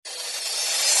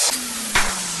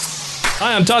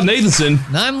Hi, I'm Todd Nathanson.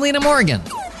 And I'm Lena Morgan.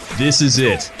 This is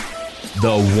it.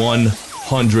 The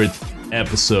 100th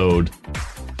episode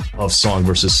of Song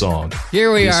vs. Song.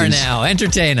 Here we are now.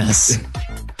 Entertain us.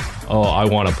 Oh, I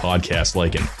want a podcast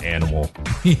like an animal.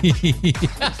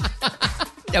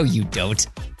 No, you don't.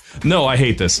 No, I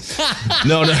hate this.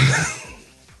 No.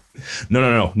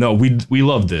 We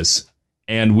love this.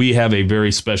 And we have a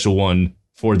very special one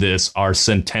for this, our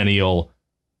centennial,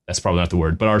 that's probably not the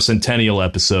word, but our centennial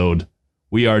episode.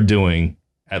 We are doing,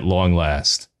 at long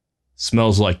last,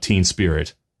 Smells Like Teen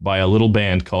Spirit by a little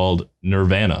band called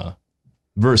Nirvana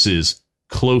versus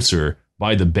Closer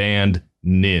by the band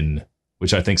Nin,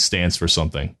 which I think stands for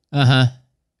something. Uh-huh.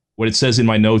 What it says in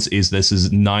my notes is this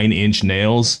is 9 Inch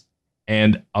Nails,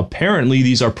 and apparently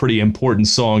these are pretty important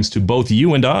songs to both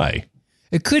you and I.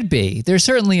 It could be. They're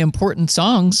certainly important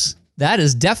songs. That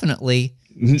is definitely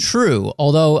true.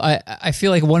 Although I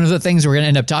feel like one of the things we're going to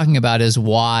end up talking about is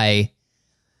why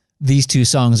these two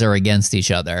songs are against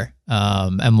each other,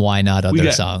 and why not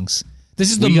other songs. This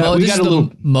is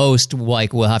the most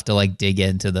like we'll have to like dig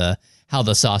into how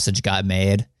the sausage got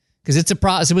made, because it's a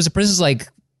process. It was like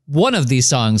one of these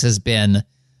songs has been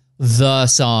the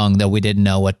song that we didn't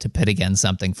know what to pit against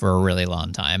something for a really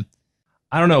long time.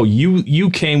 I don't know.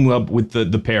 You came up with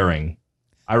the pairing.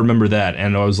 I remember that,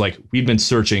 and I was like, we'd been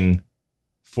searching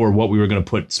for what we were going to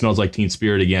put Smells Like Teen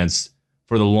Spirit against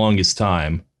for the longest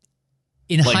time.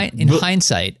 In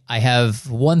hindsight, I have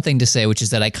one thing to say, which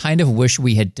is that I kind of wish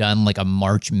we had done like a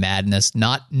March Madness,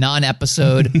 not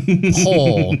non-episode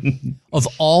poll of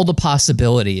all the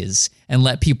possibilities and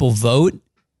let people vote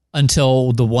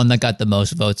until the one that got the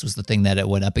most votes was the thing that it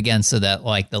went up against, so that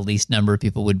like the least number of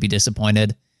people would be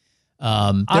disappointed.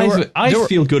 I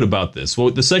feel good about this. Well,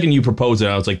 the second you proposed it,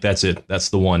 I was like, that's it. That's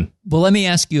the one. Well, let me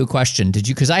ask you a question.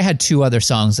 Because I had two other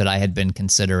songs that I had been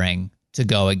considering to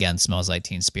go against Smells Like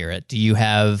Teen Spirit. Do you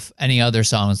have any other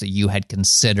songs that you had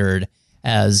considered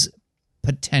as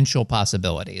potential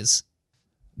possibilities?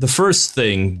 The first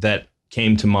thing that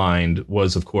came to mind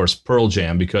was, of course, Pearl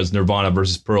Jam, because Nirvana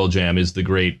versus Pearl Jam is the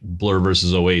great Blur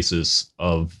versus Oasis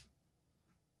of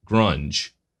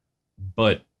grunge.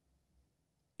 But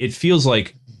it feels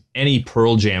like any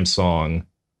Pearl Jam song,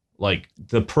 like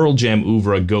the Pearl Jam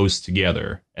oeuvre goes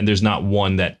together, and there's not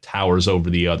one that towers over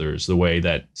the others the way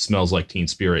that Smells Like Teen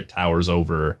Spirit towers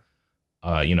over,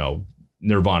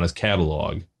 Nirvana's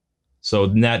catalog. So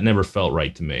that never felt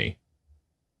right to me.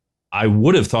 I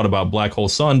would have thought about Black Hole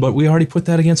Sun, but we already put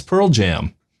that against Pearl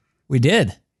Jam. We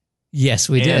did. Yes,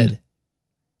 we did.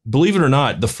 Believe it or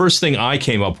not, the first thing I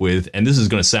came up with, and this is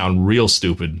going to sound real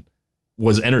stupid,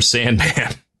 was Enter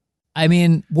Sandman. I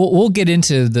mean, we'll get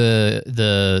into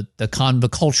the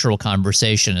cultural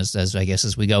conversation as I guess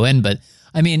as we go in, but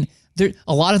I mean,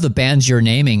 a lot of the bands you're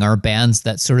naming are bands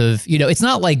that sort of, it's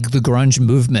not like the grunge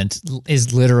movement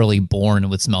is literally born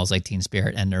with Smells Like Teen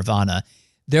Spirit and Nirvana.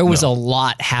 There was a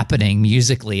lot happening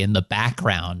musically in the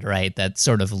background, right? That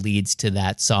sort of leads to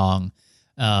that song.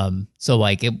 So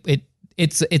like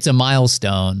it's a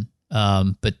milestone,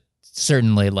 but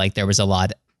certainly like there was a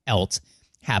lot else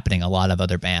happening, a lot of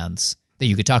other bands that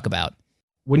you could talk about.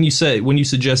 When you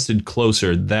suggested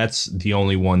Closer, that's the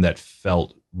only one that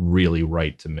felt really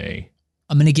right to me.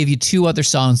 I'm going to give you two other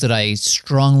songs that I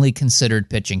strongly considered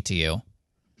pitching to you.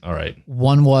 All right.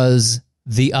 One was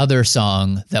the other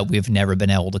song that we've never been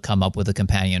able to come up with a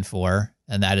companion for,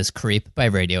 and that is Creep by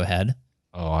Radiohead.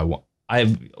 Oh, I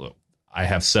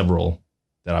have several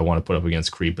that I want to put up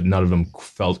against Creep, but none of them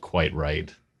felt quite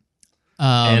right.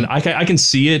 And I can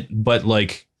see it, but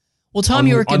like, well, Tom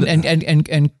York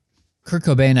and Kurt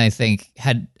Cobain, I think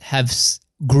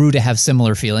grew to have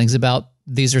similar feelings about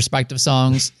these respective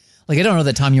songs. Like, I don't know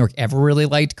that Tom York ever really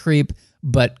liked Creep,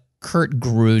 but Kurt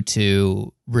grew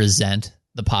to resent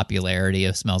the popularity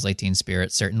of Smells Like Teen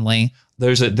Spirit. Certainly,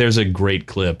 there's a great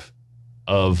clip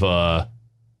of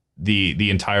the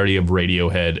entirety of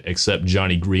Radiohead except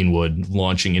Johnny Greenwood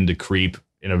launching into Creep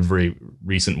in a very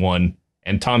recent one.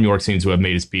 And Tom York seems to have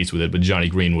made his peace with it, but Johnny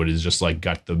Greenwood is just like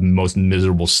got the most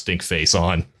miserable stink face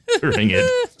on during it.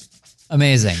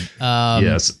 Amazing.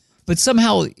 Yes. But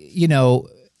somehow,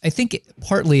 I think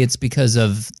partly it's because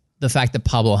of the fact that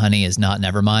Pablo Honey is not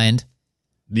Nevermind.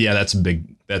 Yeah, that's a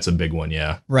big one,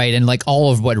 yeah. Right, and like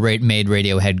all of what made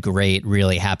Radiohead great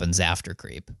really happens after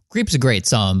Creep. Creep's a great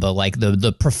song, but like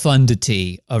the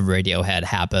profundity of Radiohead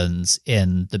happens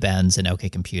in the Bends and OK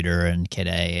Computer and Kid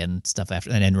A and stuff after,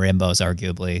 and in Rainbow's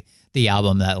arguably the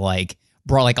album that like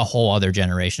brought like a whole other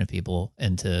generation of people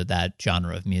into that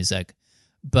genre of music.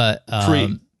 But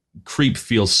Creep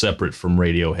feels separate from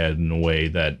Radiohead in a way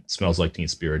that Smells Like Teen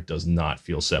Spirit does not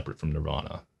feel separate from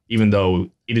Nirvana. even though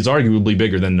it is arguably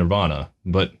bigger than Nirvana.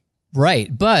 But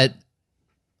right. But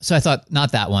so I thought,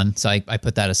 not that one. So I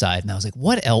put that aside, and I was like,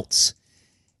 what else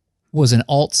was an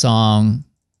alt song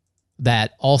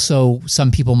that also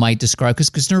some people might describe?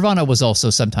 Because Nirvana was also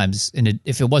sometimes,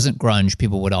 if it wasn't grunge,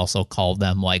 people would also call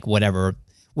them like whatever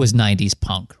was 90s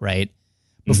punk, right?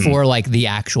 Before like the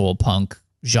actual punk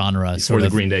genre. Before the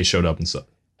Green Day showed up and stuff.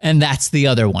 And that's the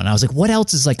other one. I was like, what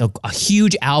else is like a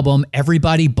huge album?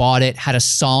 Everybody bought it, had a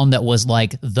song that was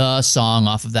like the song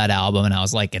off of that album. And I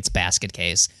was like, it's Basket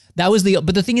Case.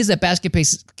 But the thing is that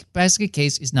Basket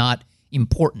Case is not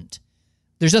important.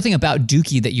 There's nothing about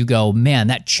Dookie that you go, man,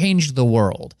 that changed the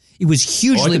world. It was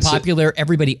hugely popular.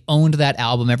 Everybody owned that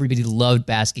album. Everybody loved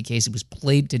Basket Case. It was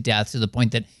played to death to the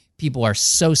point that people are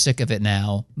so sick of it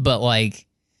now. But like,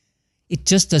 it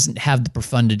just doesn't have the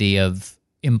profundity of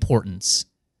importance.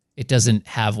 It doesn't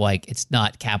have like, it's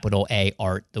not capital A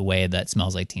art the way that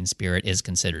Smells Like Teen Spirit is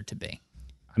considered to be.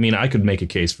 I mean, I could make a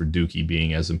case for Dookie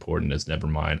being as important as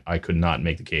Nevermind. I could not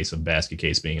make the case of Basket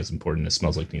Case being as important as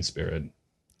Smells Like Teen Spirit.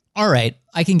 All right,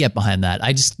 I can get behind that.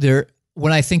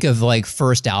 When I think of like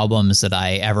first albums that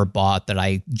I ever bought that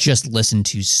I just listened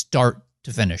to start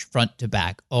to finish, front to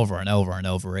back, over and over and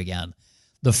over again,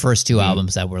 the first two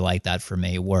albums that were like that for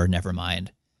me were Nevermind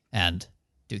and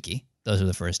Dookie. Those were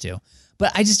the first two.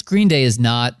 But Green Day is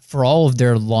not, for all of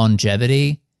their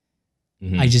longevity,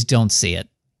 I just don't see it.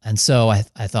 And so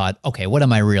I thought, okay, what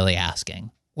am I really asking?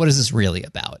 What is this really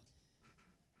about?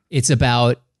 It's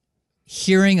about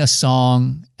hearing a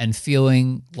song and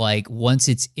feeling like once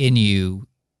it's in you,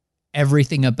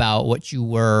 everything about what you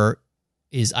were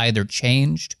is either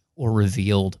changed or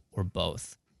revealed or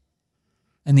both.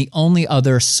 And the only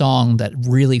other song that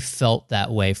really felt that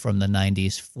way from the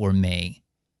 90s for me,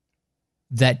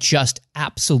 that just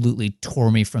absolutely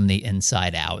tore me from the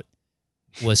inside out,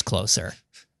 was Closer.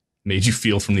 Made you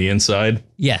feel from the inside?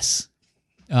 Yes.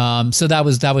 So that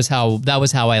was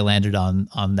how I landed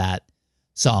on that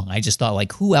song. I just thought,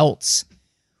 like, who else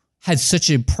had such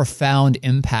a profound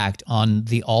impact on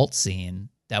the alt scene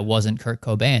that wasn't Kurt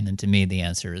Cobain? And to me, the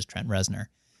answer is Trent Reznor.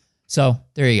 So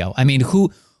there you go. I mean,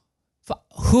 who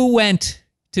went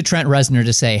to Trent Reznor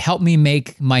to say, help me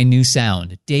make my new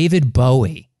sound? David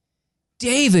Bowie.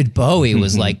 David Bowie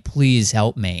was like, please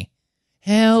help me.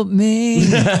 Help me.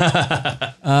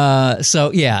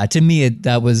 So yeah, to me,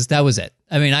 that was it.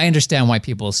 I mean, I understand why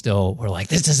people still were like,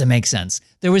 this doesn't make sense.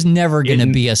 There was never going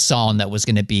to be a song that was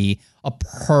going to be a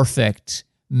perfect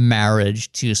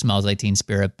marriage to Smells Like Teen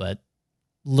Spirit, but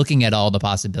looking at all the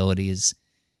possibilities,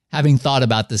 having thought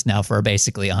about this now for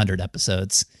basically 100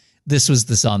 episodes, this was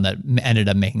the song that ended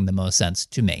up making the most sense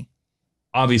to me.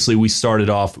 Obviously, we started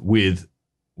off with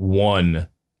one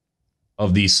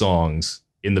of these songs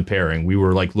in the pairing. We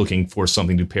were like looking for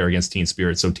something to pair against Teen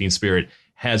Spirit. So Teen Spirit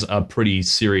has a pretty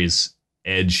serious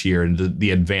edge here and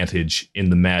the advantage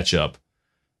in the matchup.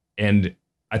 And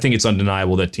I think it's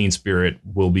undeniable that Teen Spirit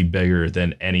will be bigger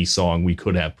than any song we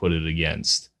could have put it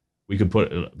against. We could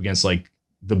put it against like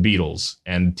the Beatles,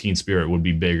 and Teen Spirit would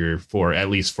be bigger, for at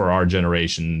least for our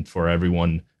generation, for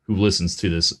everyone who listens to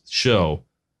this show.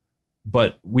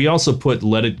 But we also put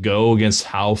Let It Go against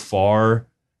How Far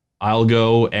I'll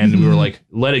Go, and we were like,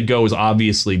 Let It Go is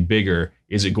obviously bigger.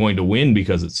 Is it going to win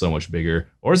because it's so much bigger,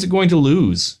 or is it going to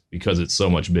lose because it's so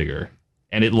much bigger?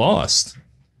 And it lost.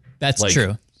 That's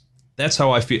true. That's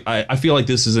how I feel. I feel like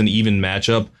this is an even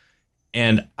matchup,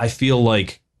 and I feel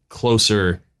like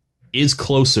Closer is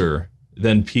closer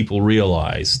than people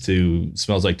realize to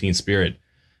Smells Like Teen Spirit.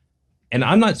 And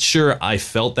I'm not sure I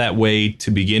felt that way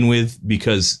to begin with,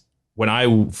 because when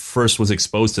I first was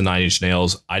exposed to Nine Inch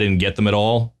Nails, I didn't get them at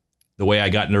all the way I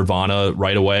got Nirvana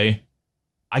right away.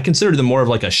 I considered them more of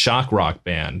like a shock rock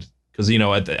band, because, you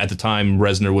know, at the time,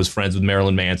 Reznor was friends with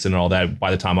Marilyn Manson and all that.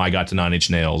 By the time I got to Nine Inch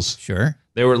Nails, sure,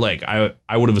 they were like,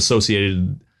 I would have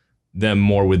associated them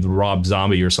more with Rob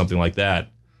Zombie or something like that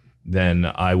than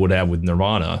I would have with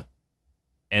Nirvana.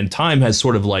 And time has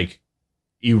sort of like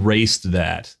erased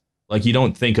that. Like, you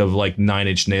don't think of like Nine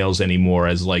Inch Nails anymore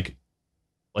as like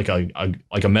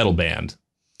a metal band.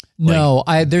 No,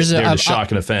 there's a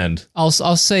shock and offend. I'll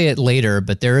say it later,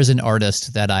 but there is an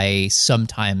artist that I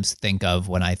sometimes think of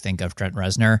when I think of Trent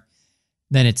Reznor.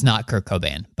 Then it's not Kurt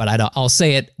Cobain, but I'll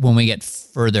say it when we get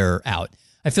further out.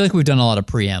 I feel like we've done a lot of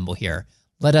preamble here.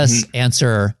 Let us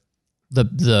answer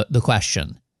the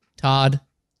question. Todd,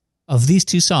 of these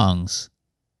two songs,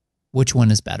 which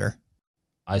one is better?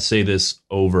 I say this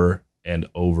over and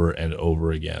over and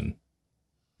over again.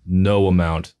 No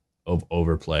amount of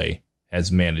overplay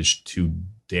has managed to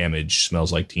damage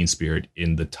Smells Like Teen Spirit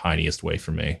in the tiniest way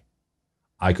for me.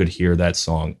 I could hear that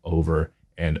song over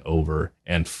and over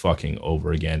and fucking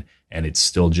over again. And it's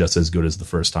still just as good as the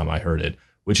first time I heard it,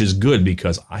 which is good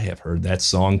because I have heard that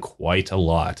song quite a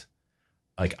lot.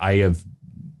 Like, I have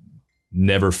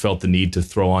never felt the need to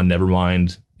throw on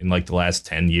Nevermind in like the last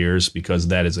 10 years because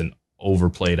that is an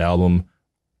overplayed album.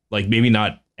 Like, maybe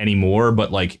not anymore,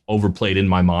 but like overplayed in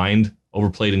my mind,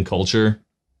 overplayed in culture.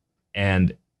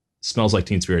 And Smells Like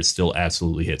Teen Spirit still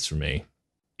absolutely hits for me.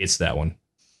 It's that one.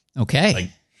 Okay. Like,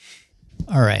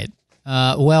 all right.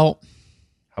 Well,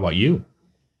 how about you?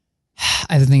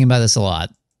 I've been thinking about this a lot.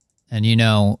 And, you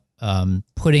know,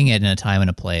 putting it in a time and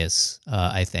a place,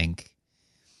 I think,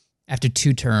 after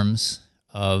 2 terms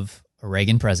of a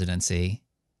Reagan presidency,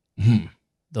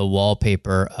 the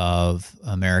wallpaper of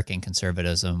American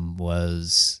conservatism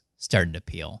was starting to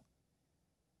peel.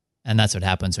 And that's what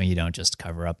happens when you don't just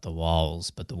cover up the walls,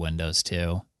 but the windows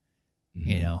too.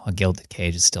 You know, a gilded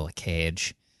cage is still a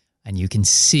cage. And you can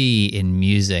see in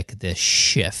music this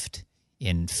shift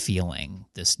in feeling,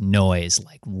 this noise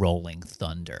like rolling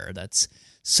thunder that's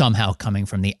somehow coming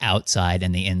from the outside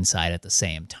and the inside at the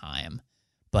same time.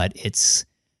 But it's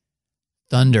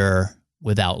thunder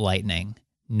without lightning,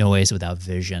 noise without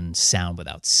vision, sound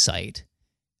without sight.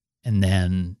 And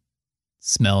then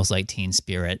Smells Like Teen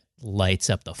Spirit lights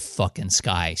up the fucking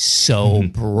sky so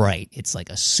bright. It's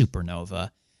like a supernova.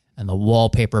 And the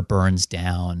wallpaper burns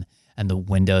down and the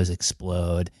windows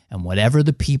explode. And whatever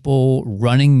the people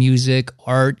running music,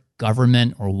 art,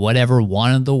 government, or whatever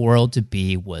wanted the world to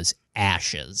be was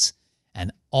ashes.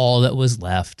 And all that was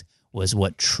left was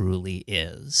what truly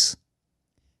is.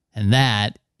 And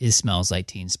that is Smells Like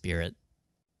Teen Spirit.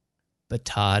 But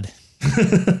Todd,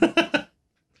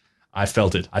 I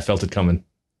felt it. I felt it coming.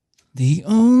 the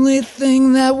only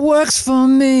thing that works for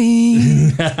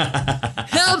me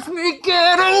helps me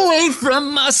get away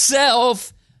from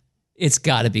myself. It's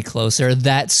got to be Closer.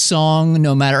 That song,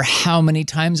 no matter how many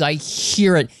times I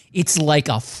hear it, it's like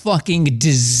a fucking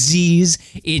disease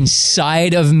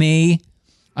inside of me.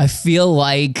 I feel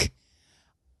like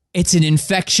it's an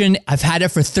infection. I've had it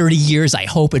for 30 years. I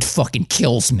hope it fucking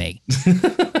kills me.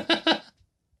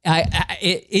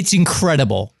 It's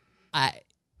incredible.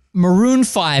 Maroon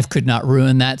 5 could not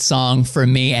ruin that song for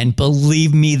me, and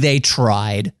believe me, they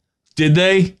tried. Did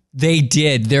they? They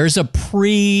did. There's a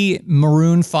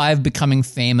pre-Maroon 5 becoming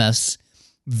famous,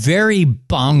 very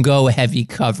bongo-heavy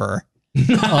cover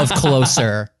of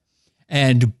Closer.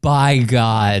 And by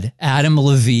God, Adam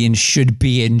Levine should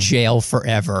be in jail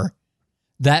forever.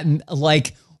 That,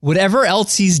 like, whatever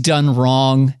else he's done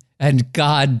wrong, and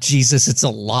God, Jesus, it's a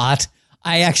lot,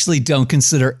 I actually don't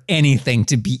consider anything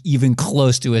to be even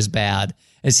close to as bad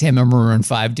as him and Maroon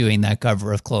 5 doing that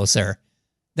cover of Closer.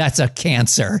 That's a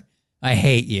cancer. I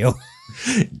hate you.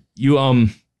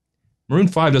 Maroon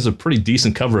 5 does a pretty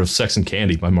decent cover of Sex and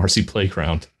Candy by Marcy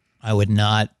Playground. I would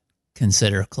not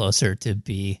consider Closer to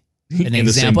be an In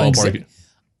example. the same ballpark.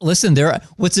 Listen,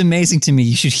 what's amazing to me,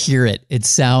 you should hear it. It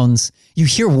sounds, you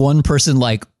hear one person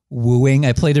like wooing.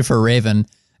 I played it for Raven,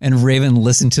 and Raven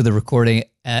listened to the recording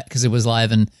because it was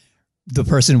live, and the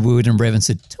person wooed, and Raven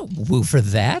said, "Don't woo for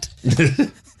that."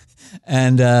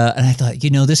 and I thought,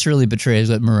 this really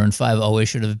betrays what Maroon 5 always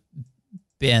should have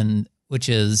been, which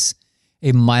is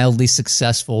a mildly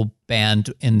successful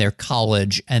band in their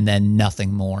college and then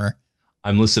nothing more.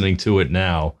 I'm listening to it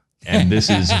now, and this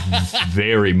is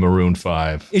very Maroon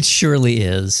 5. It surely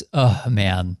is. Oh,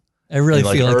 man. I really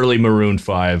feel like early Maroon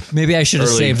 5. Maybe I should have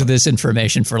saved this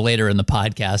information for later in the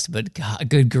podcast, but God,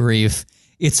 good grief.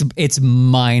 It's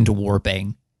mind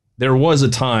warping. There was a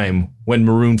time when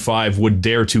Maroon 5 would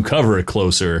dare to cover it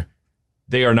Closer.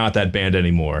 They are not that band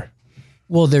anymore.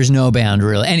 Well, there's no band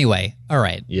really. Anyway, all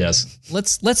right. Yes.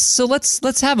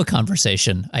 Let's have a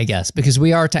conversation, I guess, because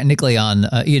we are technically on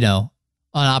on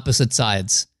opposite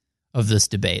sides of this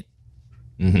debate.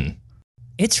 Mm-hmm.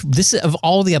 It's this of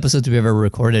all the episodes we've ever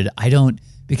recorded.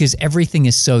 Because everything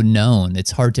is so known.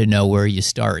 It's hard to know where you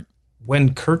start.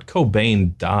 When Kurt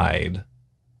Cobain died,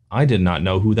 I did not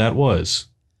know who that was.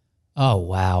 Oh,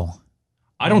 wow.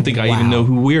 I don't think I even know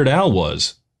who Weird Al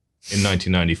was in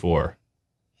 1994.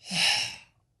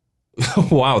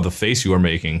 Wow, the face you are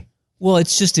making. Well,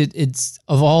 it's just, it's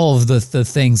of all of the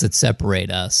things that separate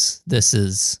us, this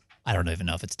is, I don't even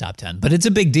know if it's top 10, but it's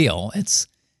a big deal. It's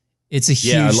a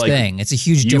huge thing. It's a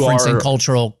huge difference in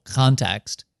cultural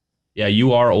context. Yeah,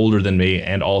 you are older than me,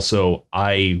 and also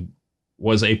I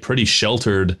was a pretty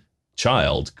sheltered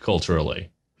child culturally.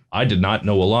 I did not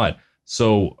know a lot.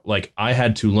 So, I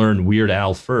had to learn Weird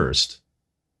Al first,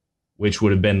 which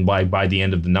would have been by the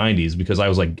end of the 90s, because I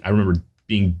remember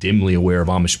being dimly aware of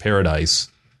Amish Paradise.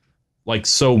 Like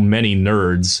so many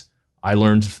nerds, I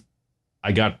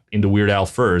got into Weird Al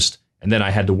first, And then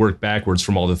I had to work backwards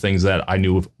from all the things that I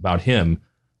knew about him.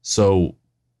 So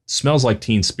Smells Like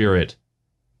Teen Spirit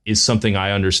is something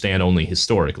I understand only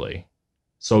historically.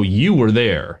 So you were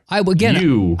there. I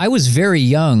was very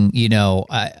young.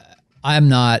 I'm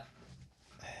not.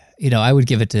 I would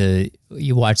give it to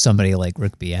you. Watch somebody like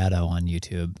Rick Beato on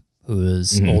YouTube, who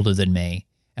is older than me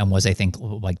and was, I think,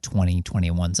 like 20,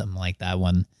 21, something like that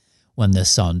when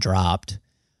this song dropped.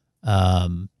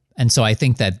 And so I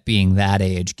think that being that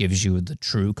age gives you the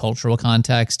true cultural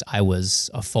context. I was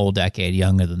a full decade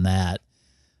younger than that.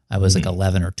 I was like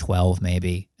 11 or 12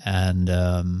 maybe. And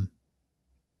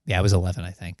I was 11,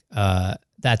 I think.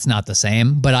 That's not the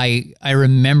same, but I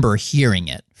remember hearing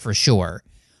it for sure.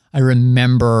 I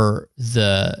remember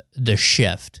the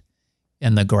shift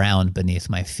in the ground beneath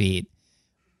my feet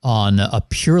on a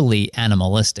purely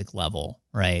animalistic level,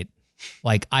 right?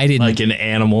 Like I didn't... Like an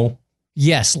animal?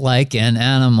 Yes, like an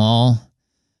animal.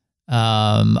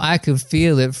 I could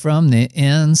feel it from the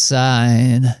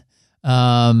inside.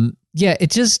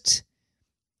 It just...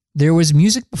 There was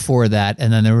music before that,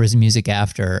 and then there was music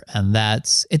after, and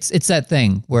it's that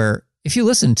thing where if you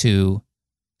listen to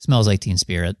Smells Like Teen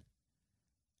Spirit,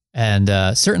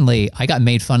 and certainly I got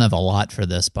made fun of a lot for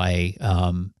this by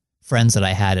friends that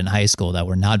I had in high school that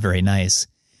were not very nice,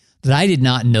 that I did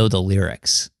not know the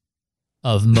lyrics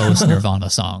of most Nirvana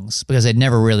songs because I'd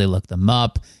never really looked them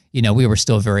up. We were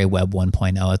still very Web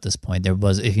 1.0 at this point. There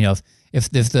was, if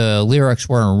the lyrics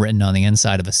weren't written on the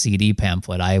inside of a CD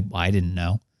pamphlet, I didn't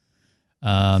know.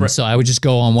 So I would just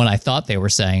go on what I thought they were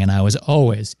saying, and I was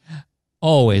always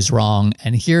wrong.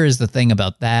 And here is the thing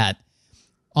about that.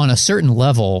 On a certain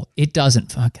level, it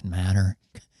doesn't fucking matter.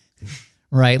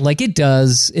 Right? Like it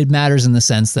does. It matters in the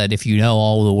sense that if you know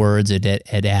all the words, it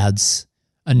adds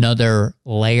another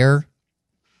layer.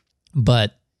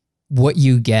 But what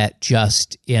you get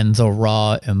just in the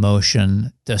raw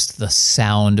emotion, just the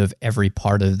sound of every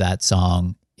part of that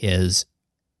song is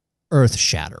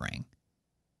earth-shattering.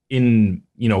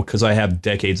 Because I have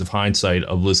decades of hindsight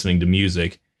of listening to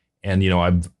music, and,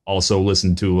 I've also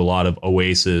listened to a lot of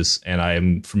Oasis, and I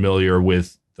am familiar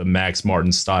with the Max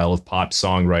Martin style of pop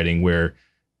songwriting where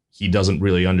he doesn't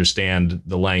really understand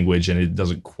the language and it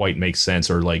doesn't quite make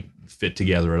sense or like fit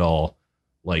together at all.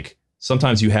 Like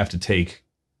sometimes you have to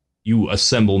you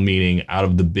assemble meaning out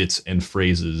of the bits and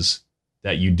phrases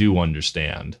that you do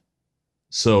understand.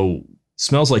 So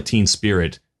Smells Like Teen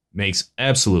Spirit makes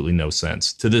absolutely no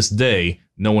sense. To this day,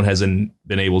 no one has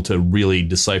been able to really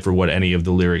decipher what any of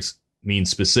the lyrics mean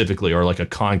specifically or like a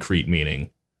concrete meaning.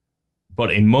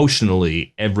 But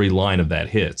emotionally, every line of that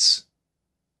hits.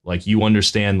 Like you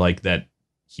understand like that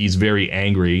he's very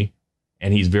angry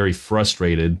and he's very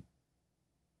frustrated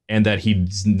and that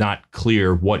he's not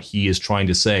clear what he is trying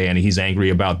to say and he's angry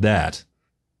about that.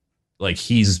 Like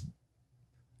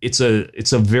it's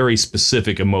a very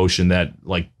specific emotion that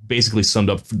like basically summed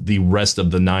up the rest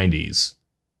of the 90s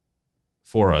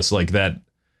for us. Like that.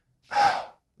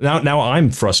 Now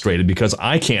I'm frustrated because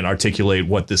I can't articulate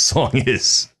what this song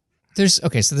is.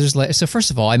 So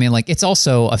first of all, I mean, like it's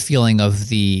also a feeling of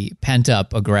the pent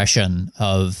up aggression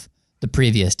of the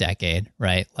previous decade,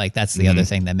 right? Like that's the other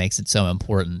thing that makes it so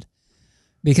important,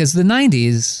 because the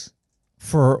 90s,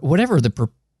 for whatever the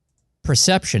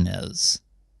perception is,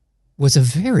 was a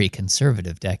very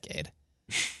conservative decade.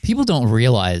 People don't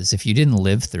realize, if you didn't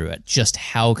live through it, just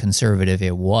how conservative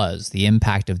it was. The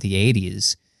impact of the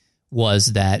 80s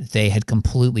was that they had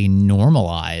completely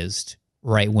normalized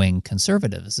right-wing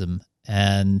conservatism.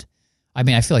 And I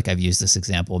mean, I feel like I've used this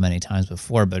example many times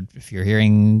before, but if you're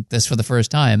hearing this for the first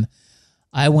time,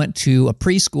 I went to a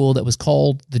preschool that was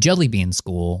called the Jelly Bean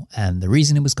School. And the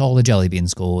reason it was called the Jelly Bean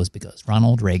School was because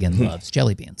Ronald Reagan loves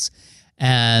jelly beans.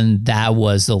 And that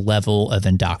was the level of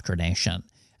indoctrination.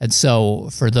 And so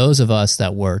for those of us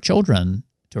that were children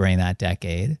during that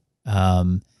decade,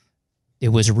 it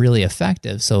was really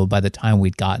effective. So by the time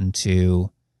we'd gotten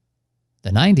to the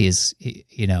 90s,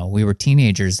 we were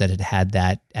teenagers that had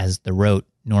that as the rote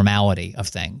normality of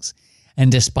things.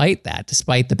 And despite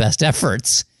the best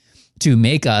efforts to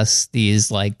make us these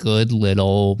like good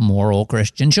little moral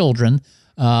Christian children,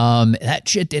 that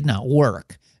shit did not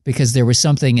work, because there was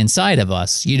something inside of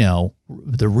us,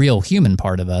 the real human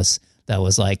part of us, that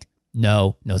was like,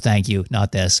 no, thank you,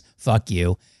 not this, fuck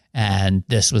you. And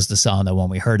this was the song that when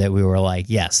we heard it, we were like,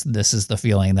 yes, this is the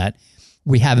feeling that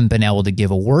we haven't been able to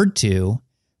give a word to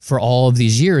for all of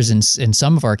these years, in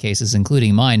some of our cases,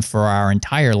 including mine, for our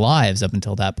entire lives up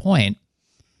until that point.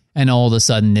 And all of a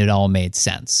sudden, it all made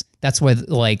sense. That's why,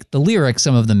 like, the lyrics,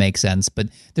 some of them make sense, but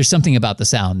there's something about the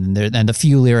sound and the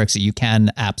few lyrics that you can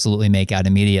absolutely make out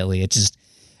immediately. It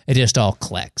just all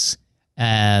clicks.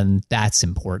 And that's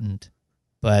important.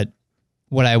 But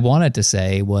what I wanted to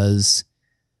say was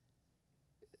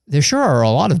there sure are a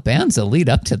lot of bands that lead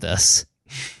up to this.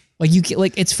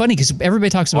 It's funny because everybody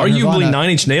talks about arguably Nirvana. 9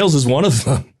 Inch Nails is one of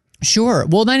them. Sure.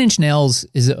 Well, 9 Inch Nails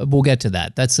is, we'll get to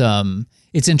that. That's,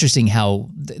 it's interesting how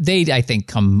they, I think,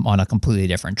 come on a completely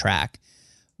different track.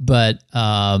 But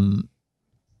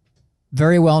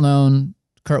very well known.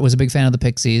 Kurt was a big fan of the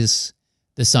Pixies.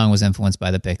 This song was influenced by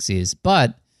the Pixies.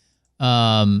 But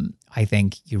I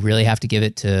think you really have to give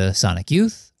it to Sonic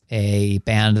Youth, a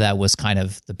band that was kind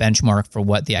of the benchmark for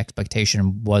what the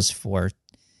expectation was for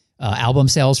album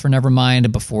sales for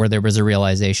Nevermind before there was a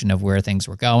realization of where things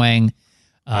were going.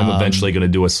 I'm eventually going to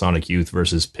do a Sonic Youth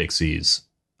versus Pixies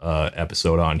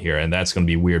episode on here, and that's going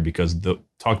to be weird because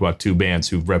talk about two bands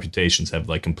whose reputations have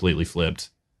like completely flipped.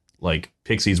 Like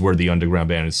Pixies were the underground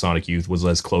band, and Sonic Youth was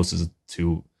as close as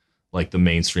to like the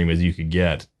mainstream as you could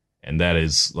get, and that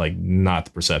is like not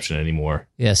the perception anymore.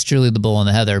 Yes, truly the bull and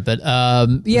the heather. But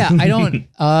yeah, I don't.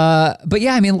 But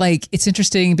yeah, I mean, like it's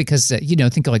interesting because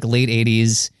think of like late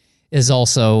 '80s is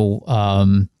also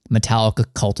Metallica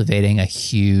cultivating a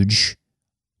huge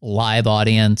live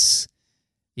audience,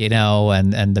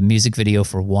 and the music video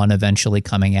for One eventually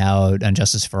coming out, and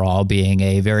Justice for All being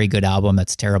a very good album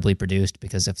that's terribly produced,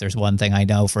 because if there's one thing I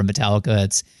know from Metallica,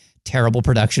 it's terrible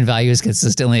production values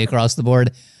consistently across the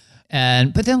board.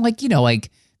 But then like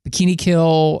Bikini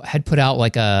Kill had put out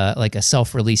like a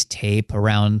self-released tape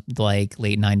around like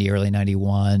late 90, early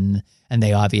 91, and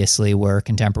they obviously were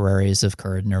contemporaries of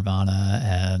Kurt, Nirvana,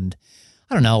 and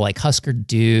I don't know, like Husker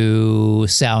Du,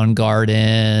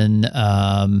 Soundgarden,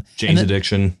 Jane's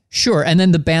Addiction. Sure. And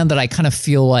then the band that I kind of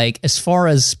feel like, as far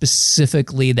as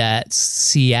specifically that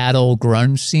Seattle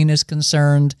grunge scene is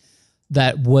concerned,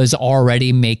 that was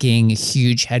already making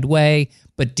huge headway,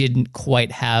 but didn't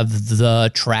quite have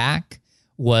the track,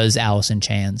 was Alice in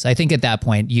Chains. I think at that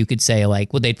point you could say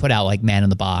they'd put out like Man in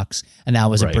the Box, and that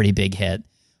was a pretty big hit,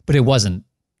 but it wasn't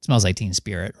Smells Like Teen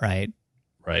Spirit, right?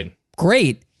 Right.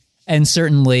 Great. And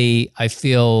certainly I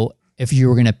feel if you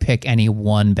were going to pick any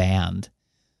one band,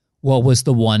 what was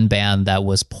the one band that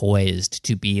was poised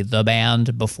to be the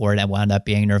band before it wound up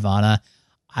being Nirvana?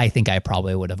 I think I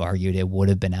probably would have argued it would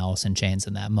have been Alice in Chains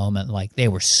in that moment. Like they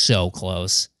were so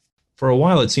close. For a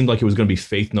while, it seemed like it was going to be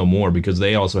Faith No More because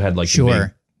they also had like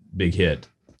a big hit.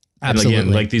 Absolutely. And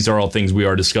again, these are all things we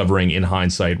are discovering in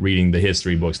hindsight, reading the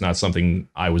history books, not something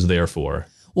I was there for.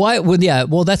 Well,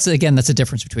 that's a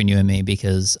difference between you and me,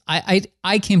 because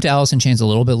I came to Alice in Chains a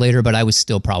little bit later, but I was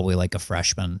still probably like a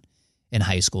freshman in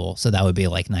high school. So that would be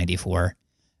like 94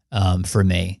 for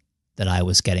me, that I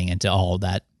was getting into all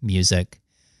that music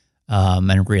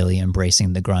and really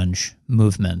embracing the grunge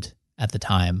movement at the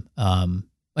time.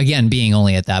 Again, being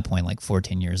only at that point like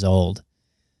 14 years old.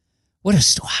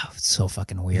 It's so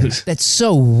fucking weird. That's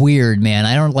so weird, man.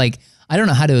 I don't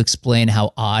know how to explain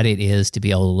how odd it is to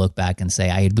be able to look back and say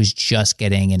I was just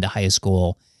getting into high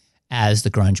school as the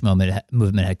grunge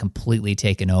movement had completely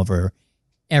taken over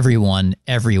everyone,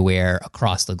 everywhere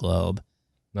across the globe.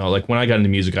 No, like when I got into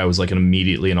music, I was like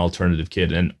immediately an alternative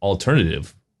kid, and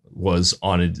alternative was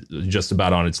just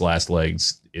about on its last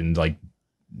legs in like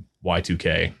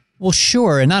Y2K. Well,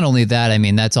 sure. And not only that, I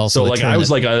mean, that's also... So like I was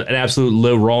like an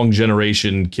absolute wrong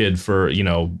generation kid for,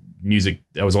 music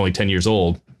that was only 10 years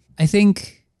old. I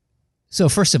think... So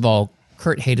first of all,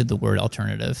 Kurt hated the word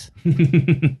alternative.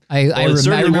 I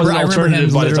remember him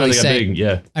literally saying...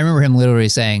 I remember him literally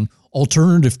saying,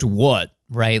 alternative to what?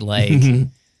 Right? Like,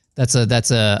 that's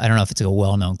a... I don't know if it's a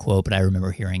well-known quote, but I remember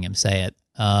hearing him say it.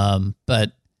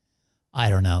 But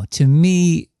I don't know. To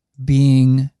me,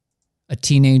 being a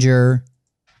teenager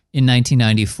in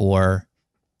 1994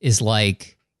 is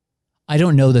like, I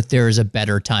don't know that there is a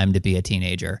better time to be a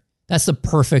teenager. That's the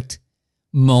perfect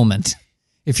moment.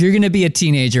 If you're going to be a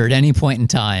teenager at any point in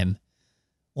time,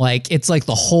 like it's like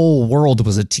the whole world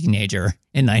was a teenager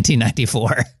in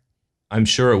 1994. I'm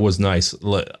sure it was nice.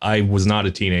 I was not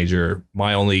a teenager.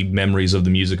 My only memories of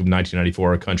the music of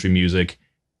 1994 are country music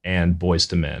and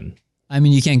Boyz II Men. I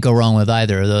mean, you can't go wrong with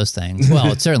either of those things.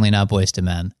 Well, it's certainly not Boyz II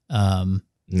Men.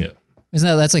 Yeah.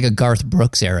 That's like a Garth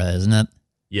Brooks era, isn't it?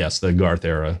 Yes, the Garth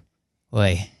era.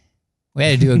 Boy, we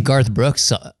had to do a Garth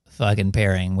Brooks fucking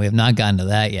pairing. We have not gotten to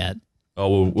that yet.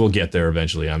 Oh, we'll get there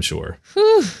eventually, I'm sure.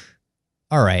 Whew.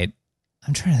 All right.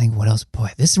 I'm trying to think what else. Boy,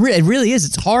 it really is.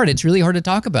 It's hard. It's really hard to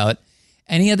talk about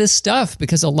any of this stuff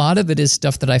because a lot of it is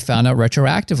stuff that I found out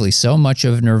retroactively. So much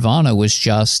of Nirvana was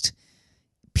just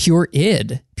pure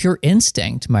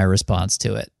instinct, my response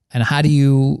to it. And how do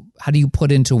you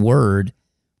put into word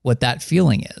what that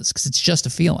feeling is? Because it's just a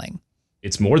feeling.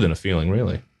 It's more than a feeling,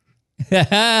 really.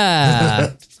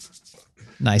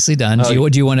 Nicely done. Do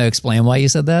you want to explain why you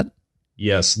said that?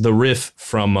 Yes, the riff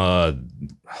from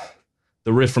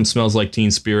Smells Like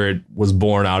Teen Spirit was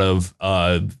born out of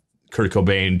Kurt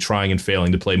Cobain trying and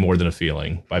failing to play More Than a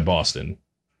Feeling by Boston,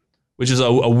 which is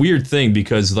a weird thing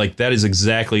because like that is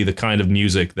exactly the kind of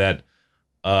music that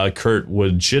Kurt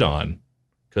would shit on,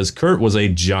 because Kurt was a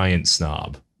giant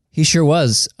snob. He sure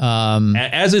was.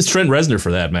 As is Trent Reznor,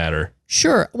 for that matter.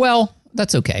 Sure. Well,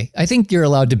 that's okay. I think you're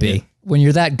allowed to be. Yeah. When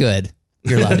you're that good,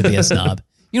 you're allowed to be a snob.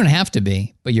 You don't have to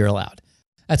be, but you're allowed.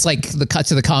 That's like the cut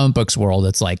to the comic books world.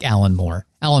 It's like Alan Moore.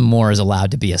 Alan Moore is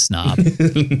allowed to be a snob.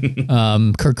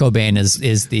 Kurt Cobain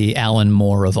is the Alan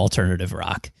Moore of alternative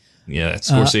rock. Yeah,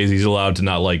 Scorsese's allowed to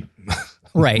not like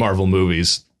right. Marvel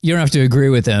movies. You don't have to agree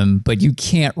with him, but you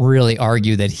can't really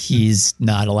argue that he's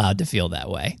not allowed to feel that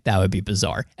way. That would be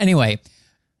bizarre. Anyway,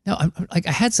 no, I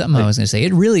had something I was going to say.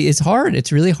 It really is hard.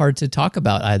 It's really hard to talk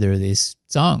about either of these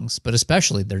songs, but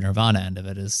especially the Nirvana end of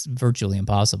it is virtually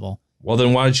impossible. Well,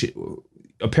 then why don't you,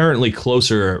 apparently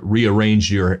Closer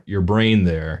rearranged your brain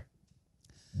there.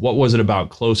 What was it about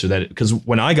Closer that, because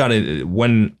when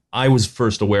I was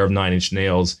first aware of Nine Inch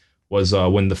Nails was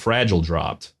when The Fragile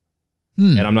dropped.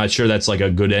 And I'm not sure that's like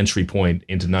a good entry point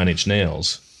into Nine Inch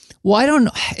Nails. Well, I don't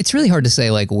know. It's really hard to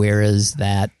say, like, where does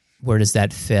that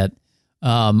fit?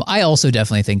 I also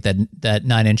definitely think that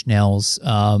Nine Inch Nails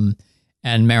and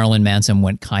Marilyn Manson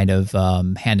went kind of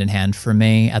hand in hand for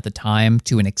me at the time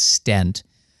to an extent,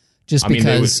 just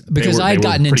because I'd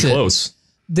gotten into close.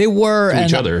 They were to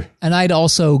each other, and I'd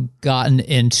also gotten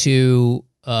into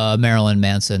Marilyn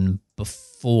Manson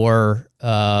before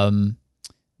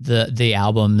the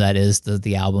album that is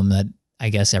the album that I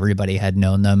guess everybody had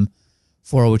known them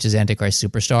for, which is Antichrist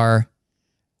Superstar.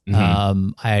 Mm-hmm.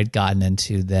 I had gotten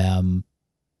into them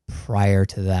prior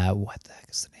to that. What the heck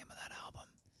is the name of that album?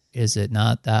 Is it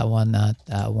not that one? Not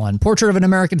that one. Portrait of an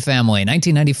American Family,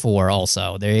 1994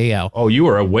 also. There you go. Oh, you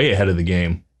were way ahead of the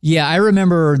game. Yeah, I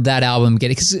remember that album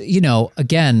getting, because, you know,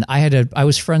 again, I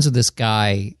was friends with this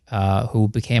guy who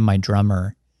became my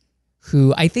drummer,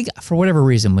 who I think for whatever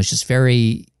reason was just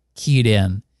very keyed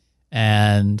in,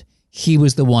 and he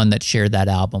was the one that shared that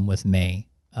album with me.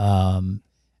 And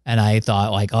I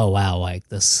thought, like, oh wow, like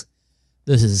this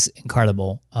is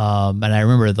incredible. And I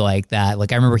remember I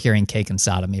remember hearing Cake and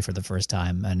Sodomy for the first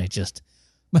time, and it just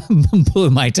blew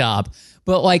my top.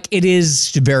 But like, it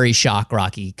is very shock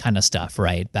rocky kind of stuff,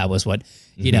 right? That was what,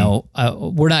 you know,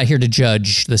 we're not here to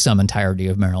judge the sum entirety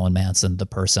of Marilyn Manson, the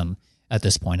person. At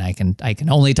this point, I can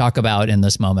only talk about in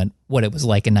this moment what it was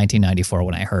like in 1994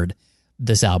 when I heard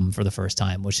this album for the first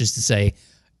time, which is to say,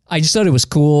 I just thought it was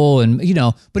cool, and, you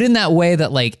know, but in that way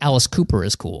that like Alice Cooper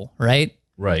is cool, right?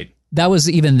 Right. That was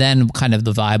even then kind of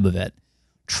the vibe of it.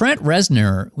 Trent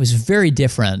Reznor was very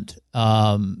different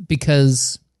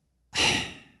because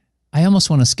I almost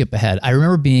want to skip ahead. I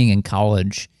remember being in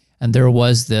college, and there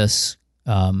was this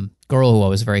girl who I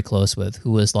was very close with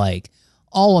who was like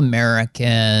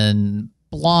all-American,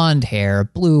 blonde hair,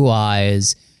 blue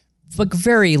eyes, like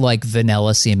very like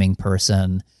vanilla seeming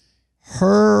person.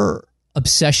 Her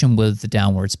obsession with the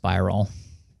Downward Spiral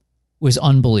was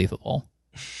unbelievable.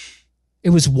 It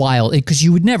was wild because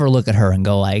you would never look at her and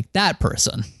go like, that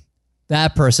person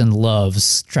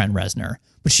loves Trent Reznor.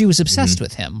 But she was obsessed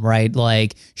with him, right?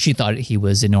 Like, she thought he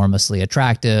was enormously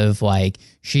attractive. Like,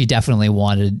 she definitely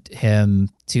wanted him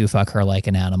to fuck her like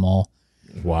an animal.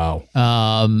 Wow.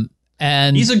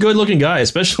 And he's a good-looking guy,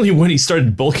 especially when he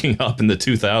started bulking up in the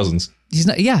 2000s. He's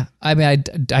not. Yeah, I mean,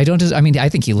 I don't. I mean, I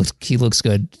think he looks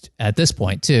good at this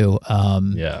point too.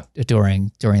 Yeah.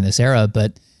 During this era,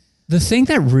 but the thing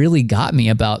that really got me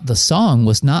about the song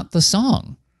was not the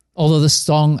song, although the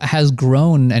song has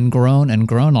grown and grown and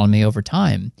grown on me over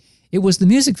time. It was the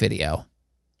music video.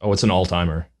 Oh, it's an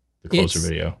all-timer. The Closer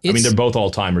video. I mean, they're both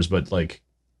all-timers, but like,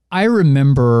 I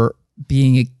remember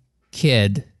being a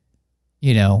kid,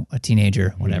 you know, a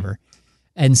teenager, whatever,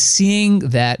 and seeing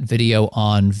that video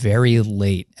on very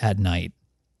late at night.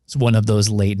 It's one of those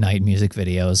late night music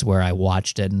videos where I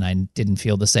watched it and I didn't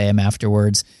feel the same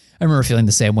afterwards. I remember feeling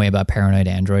the same way about Paranoid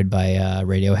Android by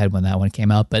Radiohead when that one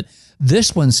came out. But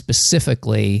this one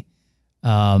specifically,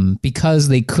 because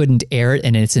they couldn't air it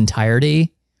in its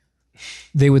entirety,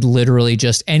 they would literally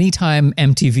just, anytime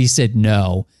MTV said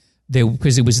no,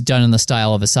 because it was done in the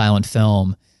style of a silent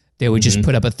film, they would just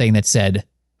put up a thing that said,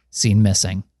 "Scene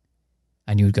missing."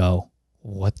 And you would go,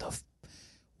 what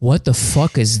the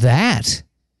fuck is that?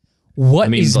 What, I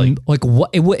mean, is like what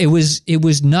it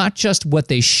was not just what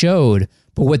they showed,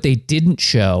 but what they didn't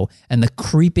show, and the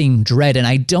creeping dread. And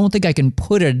I don't think I can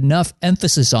put enough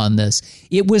emphasis on this.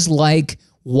 It was like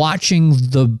watching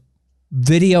the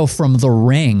video from The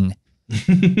Ring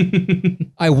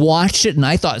I watched it and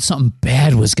I thought something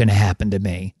bad was going to happen to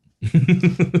me.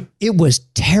 It was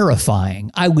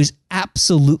terrifying. I was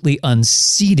absolutely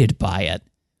unseated by it.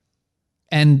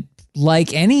 And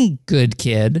like any good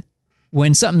kid,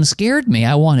 when something scared me,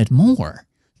 I wanted more.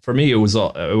 For me, it was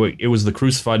the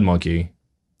crucified monkey.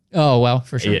 Oh, well,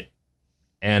 for sure.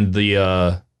 And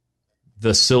the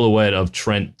silhouette of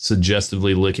Trent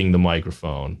suggestively licking the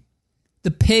microphone.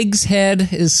 The pig's head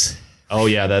is... Oh,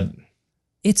 yeah,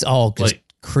 it's all just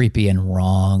creepy and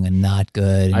wrong and not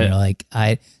good. And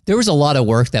there was a lot of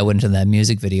work that went into that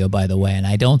music video, by the way, and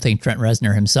I don't think Trent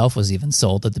Reznor himself was even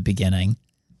sold at the beginning.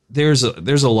 There's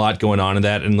a lot going on in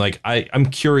that, and like I'm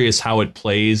curious how it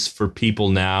plays for people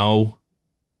now,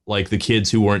 like the kids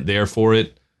who weren't there for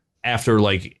it. After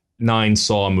like 9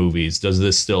 Saw movies, does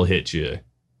this still hit you?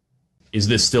 Is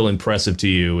this still impressive to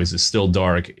you? Is it still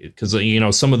dark? Because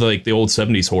some of the old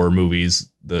 70s horror movies,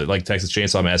 like Texas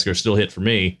Chainsaw Massacre, still hit for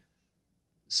me.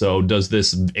 So does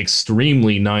this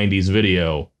extremely 90s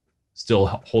video still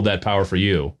hold that power for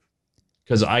you?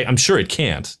 Because I'm sure it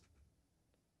can't.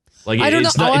 Like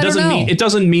it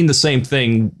doesn't mean the same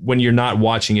thing when you're not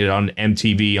watching it on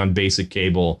MTV on basic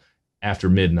cable after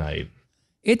midnight.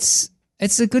 It's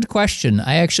a good question.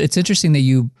 It's interesting that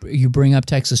you bring up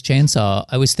Texas Chainsaw.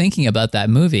 I was thinking about that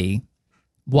movie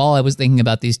while I was thinking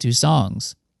about these 2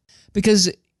 songs,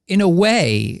 because in a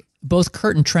way, both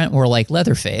Kurt and Trent were like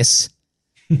Leatherface,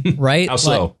 right? How so?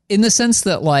 Like, in the sense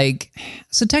that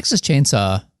so Texas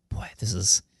Chainsaw, boy, this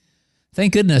is.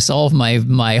 Thank goodness all of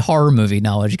my horror movie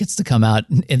knowledge gets to come out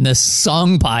in this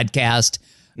song podcast.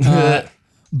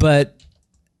 But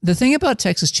the thing about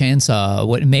Texas Chainsaw,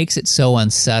 what makes it so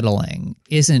unsettling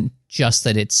isn't just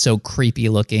that it's so creepy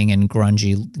looking and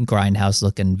grungy, grindhouse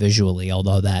looking visually,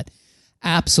 although that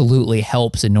absolutely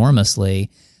helps enormously.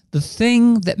 The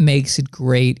thing that makes it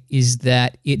great is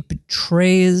that it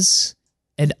betrays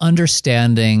an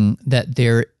understanding that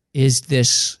there is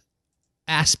this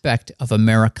aspect of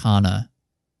Americana,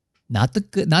 not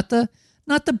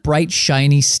the bright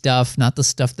shiny stuff, not the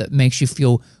stuff that makes you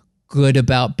feel good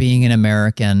about being an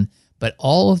American, but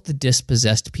all of the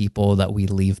dispossessed people that we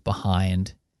leave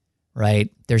behind. Right?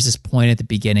 There's this point at the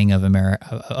beginning of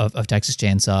of Texas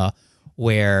Chainsaw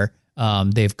where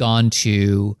they've gone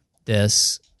to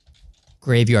this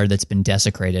graveyard that's been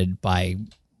desecrated by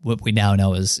what we now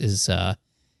know is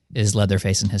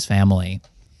Leatherface and his family.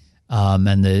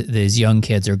 And these young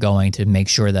kids are going to make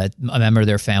sure that a member of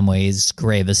their family's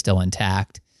grave is still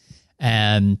intact.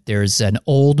 And there's an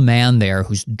old man there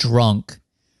who's drunk,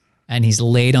 and he's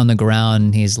laid on the ground,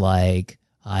 and he's like,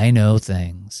 I know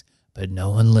things, but no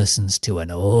one listens to an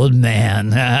old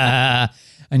man.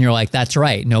 And you're like, that's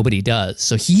right, nobody does.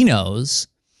 So he knows.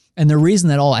 And the reason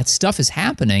that all that stuff is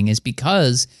happening is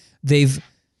because they've,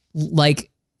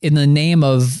 in the name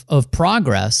of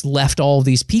progress, left all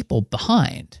these people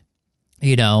behind.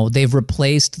 They've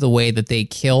replaced the way that they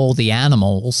kill the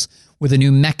animals with a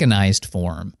new mechanized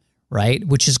form, right?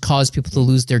 Which has caused people to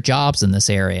lose their jobs in this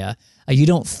area. You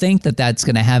don't think that that's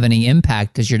going to have any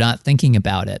impact because you're not thinking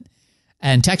about it.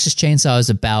 And Texas Chainsaw is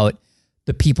about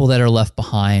the people that are left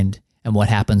behind and what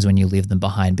happens when you leave them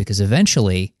behind, because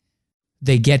eventually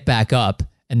they get back up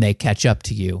and they catch up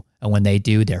to you. And when they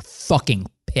do, they're fucking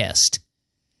pissed.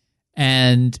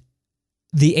 And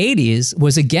the 80s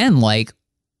was, again, like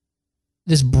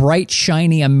this bright,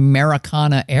 shiny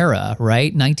Americana era,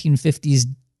 right? 1950s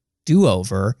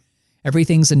do-over.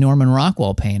 Everything's a Norman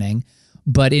Rockwell painting.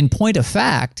 But in point of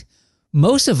fact,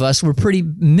 most of us were pretty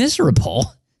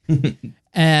miserable.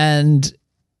 And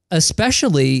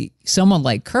especially someone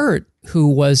like Kurt, who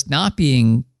was not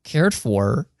being cared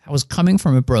for, was coming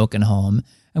from a broken home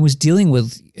and was dealing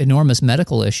with enormous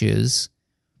medical issues,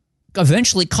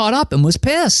 eventually caught up and was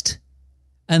pissed.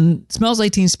 And Smells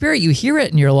Like Teen Spirit, you hear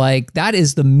it and you're like, that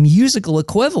is the musical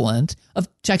equivalent of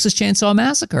Texas Chainsaw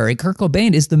Massacre. And Kurt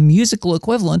Cobain is the musical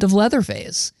equivalent of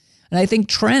Leatherface. And I think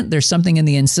Trent, there's something in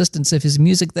the insistence of his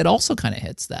music that also kind of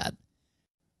hits that.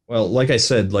 Well, like I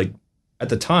said, at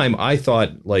the time, I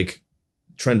thought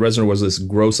Trent Reznor was this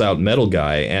gross out metal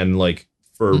guy, and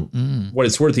for what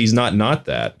it's worth, he's not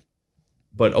that.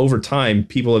 But over time,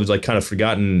 people have kind of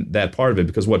forgotten that part of it,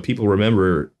 because what people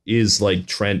remember is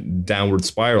Trent downward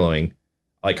spiraling.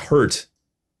 Hurt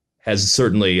has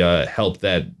certainly helped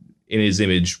that in his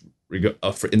image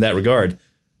in that regard.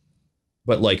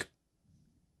 But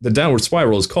the downward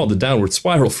spiral is called the downward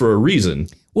spiral for a reason.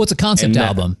 Well, it's a concept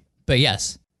album, but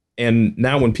yes. And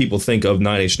now when people think of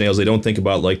Nine Inch Nails, they don't think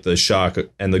about the shock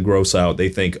and the gross out. They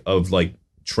think of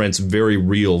Trent's very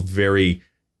real, very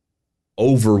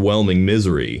overwhelming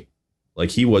misery.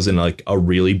 He was in a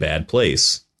really bad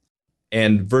place.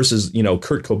 and versus,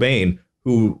 Kurt Cobain,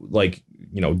 who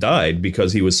died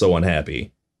because he was so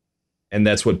unhappy. And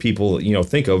that's what people,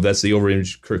 think of. That's the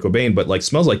overimage Kurt Cobain. But like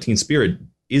Smells Like Teen Spirit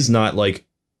is not like,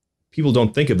 people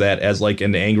don't think of that as like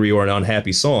an angry or an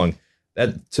unhappy song.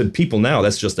 That to people now,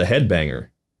 that's just a headbanger.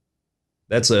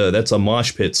 That's a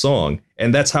mosh pit song.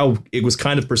 And that's how it was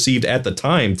kind of perceived at the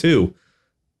time too.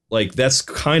 Like that's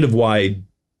kind of why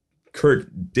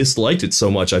Kurt disliked it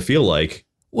so much, I feel like.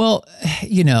 Well,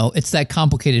 it's that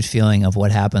complicated feeling of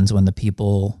what happens when the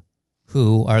people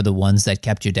who are the ones that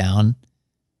kept you down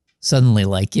suddenly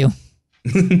like you.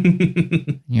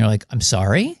 You're like, I'm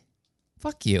sorry?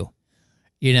 Fuck you.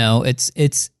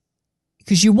 It's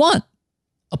because you want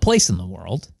a place in the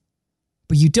world,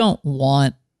 but you don't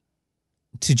want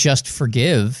to just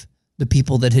forgive the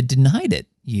people that had denied it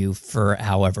you for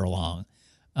however long.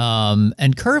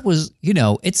 And Kurt was,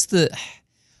 it's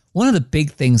one of the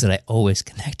big things that I always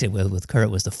connected with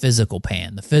Kurt was the physical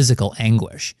pain, the physical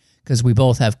anguish, because we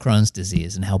both have Crohn's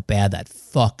disease and how bad that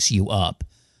fucks you up.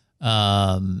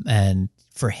 And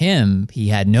for him, he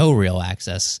had no real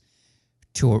access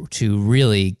to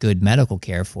really good medical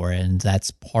care for it. And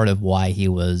that's part of why he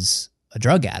was a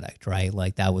drug addict, right?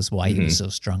 Like that was why he was so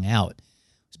strung out.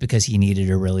 It's because he needed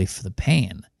a relief for the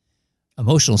pain.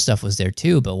 Emotional stuff was there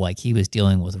too, but like he was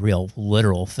dealing with real,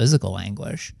 literal physical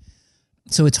anguish.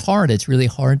 So it's hard. It's really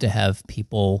hard to have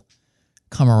people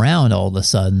come around all of a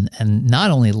sudden and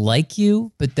not only like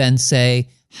you, but then say,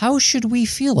 how should we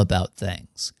feel about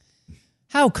things?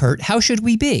 How, Kurt? How should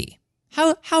we be?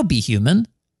 How be human?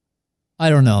 I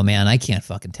don't know, man. I can't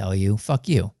fucking tell you. Fuck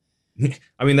you.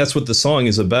 I mean, that's what the song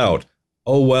is about.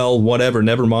 Oh, well, whatever.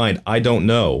 Never mind. I don't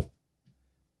know.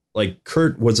 Like,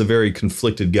 Kurt was a very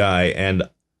conflicted guy. And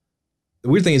the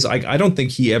weird thing is, I don't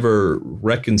think he ever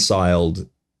reconciled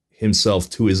himself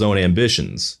to his own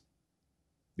ambitions.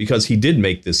 Because he did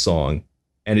make this song,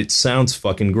 and it sounds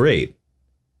fucking great.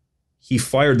 He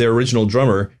fired their original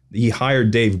drummer. He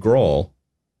hired Dave Grohl.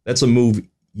 That's a move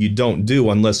you don't do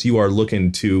unless you are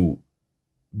looking to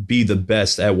be the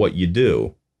best at what you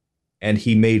do. And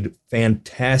he made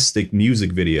fantastic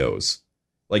music videos.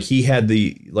 Like he had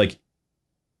the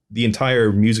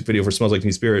entire music video for Smells Like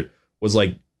Teen Spirit was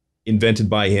like invented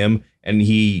by him, and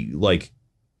he like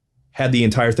had the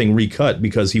entire thing recut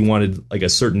because he wanted like a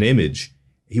certain image.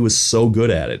 He was so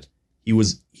good at it. He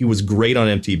was great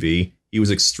on MTV. He was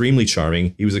extremely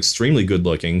charming. He was extremely good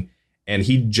looking, and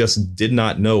he just did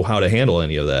not know how to handle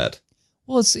any of that.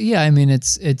 Well, it's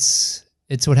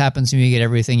what happens when you get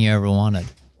everything you ever wanted.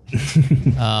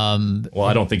 Well,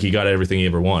 I don't think he got everything he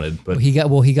ever wanted, but he got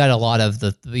a lot of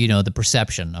the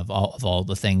perception of all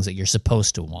the things that you're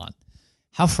supposed to want.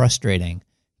 How frustrating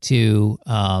to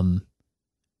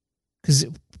because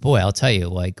boy, I'll tell you,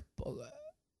 like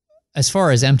as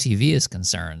far as MTV is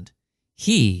concerned,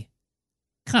 he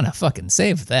kind of fucking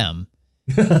saved them.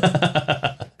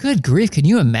 Good grief. Can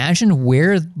you imagine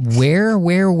where would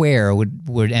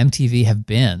MTV have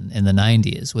been in the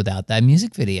 90s without that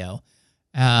music video?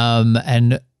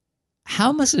 And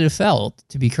how must it have felt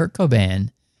to be Kurt Cobain,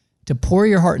 to pour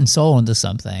your heart and soul into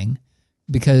something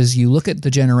because you look at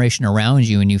the generation around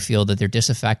you and you feel that they're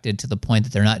disaffected to the point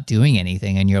that they're not doing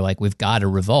anything, and you're like, we've got to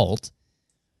revolt.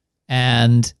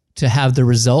 And to have the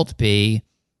result be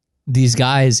these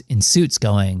guys in suits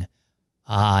going,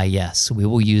 ah, yes, we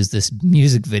will use this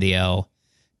music video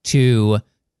to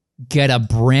get a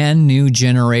brand new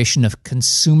generation of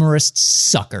consumerist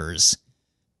suckers.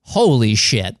 Holy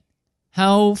shit.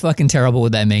 How fucking terrible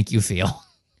would that make you feel?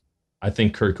 I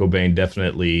think Kurt Cobain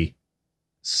definitely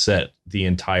set the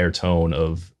entire tone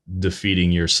of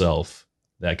defeating yourself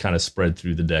that kind of spread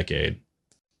through the decade.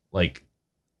 Like,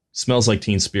 Smells Like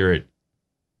Teen Spirit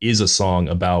is a song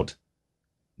about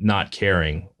not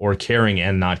caring, or caring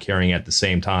and not caring at the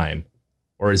same time,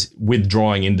 or is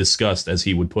withdrawing in disgust, as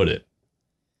he would put it.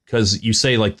 Because you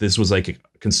say like this was like a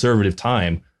conservative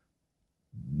time.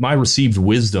 My received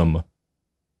wisdom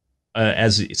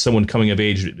as someone coming of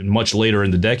age much later in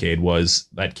the decade was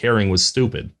that caring was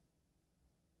stupid.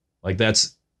 Like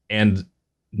and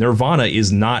Nirvana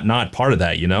is not part of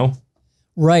that, you know?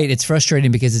 Right. It's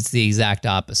frustrating because it's the exact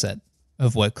opposite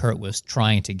of what Kurt was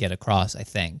trying to get across, I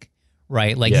think.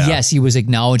 Right? Like, yeah. Yes, he was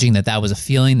acknowledging that was a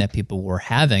feeling that people were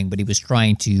having, but he was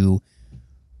trying to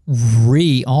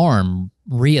rearm,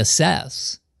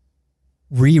 reassess,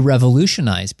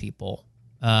 re-revolutionize people.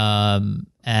 Well,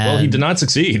 he did not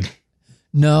succeed.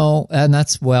 No, and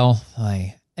that's,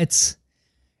 it's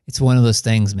one of those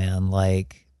things, man.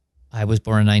 Like, I was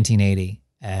born in 1980,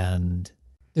 and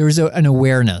there was an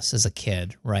awareness as a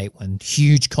kid, right? When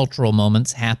huge cultural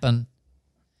moments happen.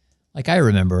 Like, I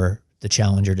remember the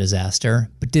Challenger disaster,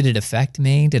 but did it affect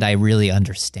me? Did I really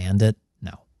understand it?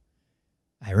 No.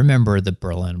 I remember the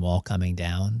Berlin Wall coming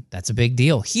down. That's a big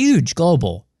deal. Huge,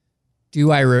 global.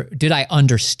 Did I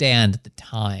understand at the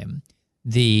time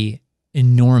the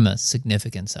enormous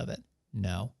significance of it?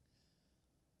 No.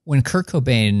 When Kurt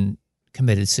Cobain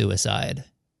committed suicide,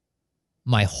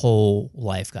 my whole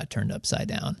life got turned upside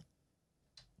down.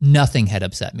 Nothing had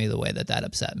upset me the way that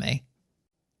upset me.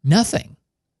 Nothing.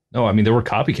 No, I mean, there were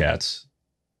copycats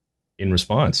in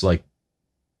response. Like,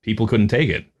 people couldn't take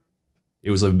it.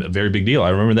 It was a very big deal. I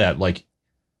remember that. Like,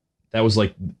 that was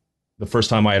like the first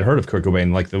time I had heard of Kurt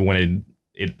Cobain. Like, when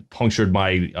it punctured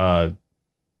my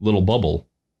little bubble.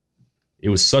 It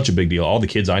was such a big deal. All the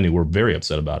kids I knew were very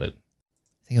upset about it.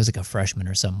 I think it was like a freshman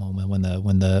or something when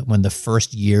the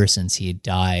first year since he had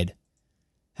died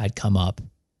had come up.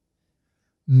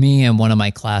 Me and one of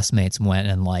my classmates went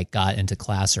and like got into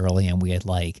class early, and we had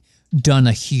like done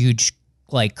a huge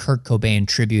like Kurt Cobain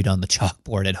tribute on the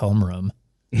chalkboard at homeroom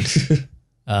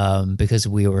because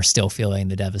we were still feeling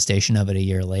the devastation of it a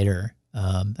year later.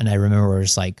 And I remember it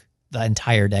was like the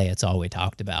entire day, it's all we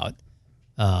talked about.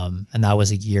 And that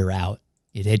was a year out.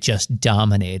 It had just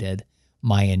dominated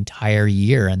my entire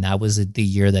year, and that was the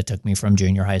year that took me from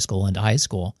junior high school into high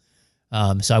school.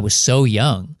 So I was so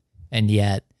young, and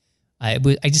yet I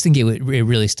just think it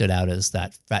really stood out as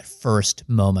that first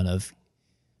moment of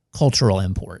cultural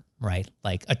import, right?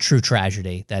 Like a true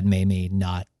tragedy that made me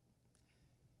not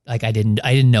like I didn't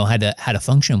know how to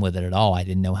function with it at all. I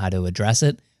didn't know how to address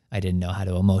it. I didn't know how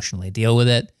to emotionally deal with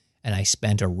it, and I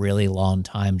spent a really long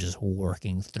time just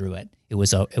working through it. It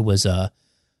was a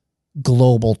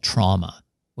global trauma,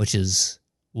 which is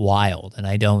wild, and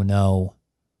I don't know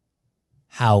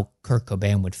how Kurt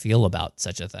Cobain would feel about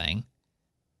such a thing.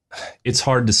 It's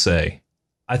hard to say.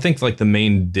 I think like the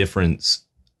main difference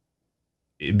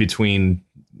between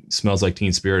Smells Like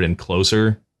Teen Spirit and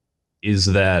Closer is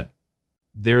that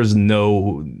there's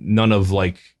none of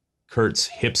like Kurt's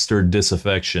hipster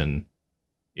disaffection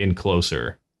in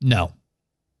Closer. No,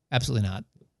 absolutely not.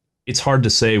 It's hard to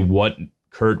say what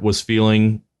Kurt was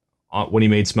feeling when he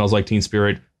made Smells Like Teen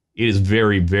Spirit. It is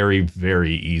very, very,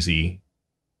 very easy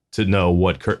to know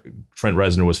what Trent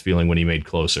Reznor was feeling when he made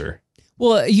Closer.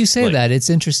 Well, you say that. It's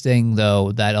interesting,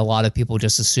 though, that a lot of people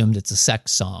just assumed it's a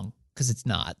sex song, because it's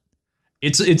not.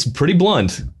 It's pretty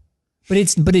blunt. But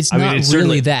it's not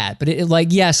really that. But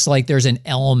yes, like there's an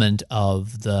element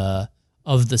of the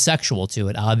sexual to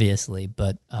it, obviously.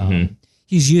 But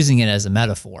he's using it as a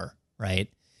metaphor, right?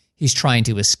 He's trying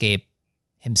to escape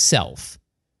himself,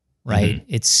 right?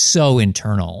 Mm-hmm. It's so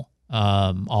internal,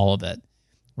 all of it,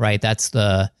 right? That's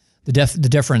the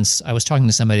difference. I was talking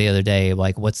to somebody the other day,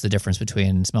 like, what's the difference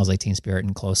between Smells Like Teen Spirit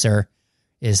and Closer?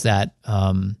 Is that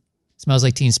Smells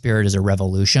Like Teen Spirit is a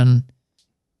revolution.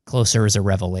 Closer is a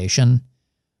revelation,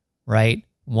 right?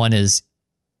 One is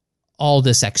all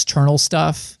this external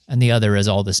stuff, and the other is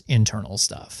all this internal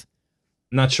stuff.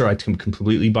 I'm not sure I can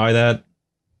completely buy that.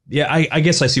 Yeah, I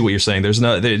guess I see what you're saying.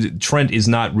 Trent is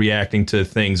not reacting to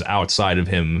things outside of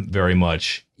him very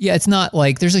much. Yeah, it's not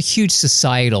like there's a huge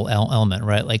societal element,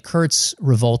 right? Like Kurt's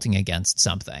revolting against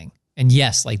something. And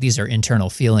yes, like these are internal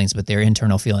feelings, but they're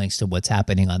internal feelings to what's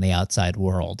happening on the outside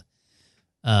world.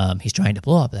 He's trying to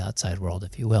blow up the outside world,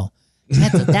 if you will.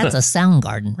 That's a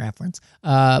Soundgarden reference.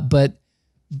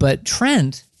 But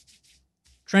Trent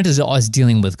is always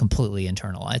dealing with completely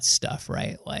internalized stuff,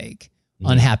 right? Like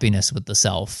unhappiness with the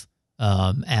self,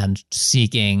 and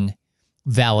seeking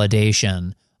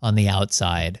validation on the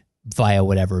outside via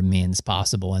whatever means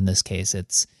possible. In this case,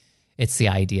 it's the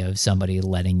idea of somebody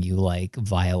letting you like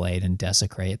violate and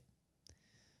desecrate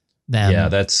them. Yeah,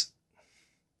 that's.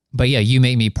 But yeah, You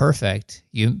Make Me Perfect.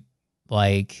 You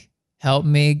like help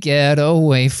me get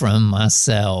away from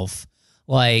myself.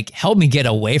 Like help me get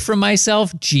away from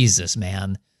myself. Jesus,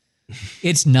 man,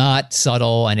 it's not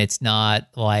subtle, and it's not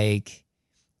like.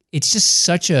 It's just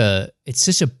such a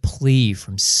plea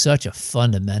from such a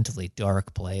fundamentally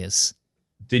dark place.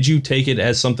 Did you take it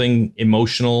as something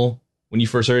emotional when you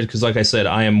first heard it? Because like I said,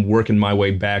 I am working my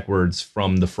way backwards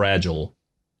from The Fragile.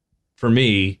 For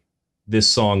me, this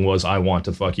song was I Want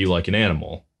to Fuck You Like an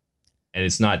Animal. And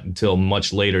it's not until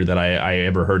much later that I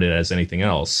ever heard it as anything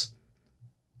else.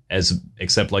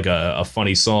 Except like a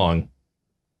funny song.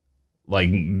 Like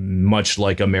much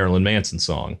like a Marilyn Manson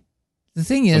song. The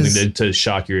thing is, something to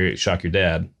shock your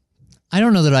dad. I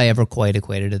don't know that I ever quite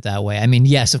equated it that way. I mean,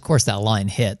 yes, of course that line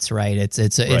hits, right?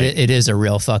 It is a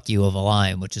real fuck you of a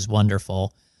line, which is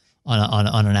wonderful on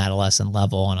an adolescent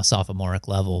level, on a sophomoric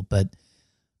level. But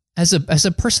as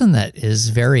a person that is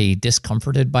very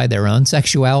discomforted by their own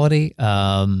sexuality,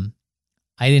 I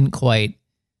didn't quite.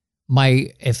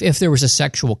 if there was a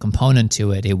sexual component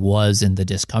to it, it was in the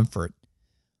discomfort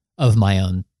of my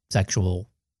own sexual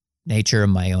nature,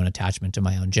 my own attachment to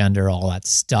my own gender, all that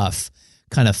stuff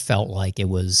kind of felt like it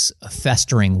was a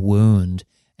festering wound.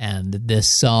 And this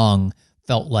song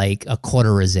felt like a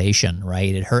cauterization,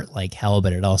 right? It hurt like hell,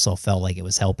 but it also felt like it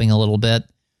was helping a little bit.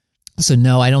 So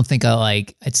no, I don't think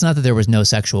it's not that there was no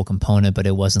sexual component, but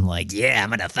it wasn't like, yeah, I'm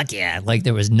going to fuck yeah. Like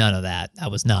there was none of that.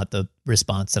 That was not the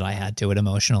response that I had to it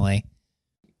emotionally.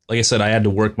 Like I said, I had to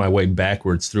work my way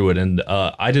backwards through it. And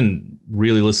I didn't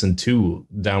really listen to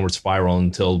Downward Spiral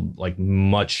until like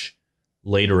much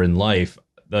later in life.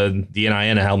 The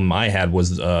NIN album I had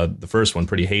was the first one,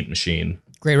 Pretty Hate Machine.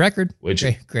 Great record.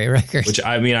 Great record. Which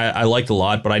I mean, I liked a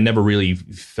lot, but I never really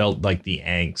felt like the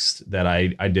angst that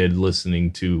I did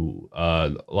listening to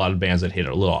a lot of bands that hit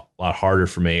a lot harder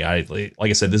for me. Like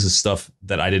I said, this is stuff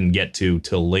that I didn't get to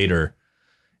till later,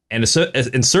 and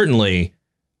certainly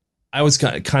I was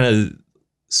kind of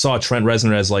saw Trent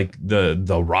Reznor as like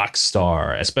the rock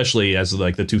star, especially as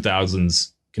like the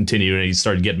 2000s continued and he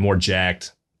started getting more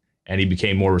jacked and he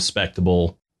became more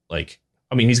respectable. Like,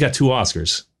 I mean, he's got 2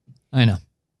 Oscars. I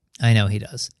know he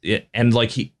does. Yeah, and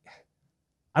like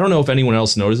I don't know if anyone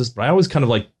else noticed this, but I always kind of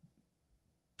like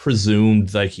presumed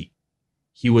that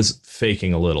he was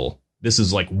faking a little. This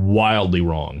is like wildly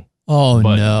wrong. Oh,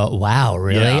 no. Wow,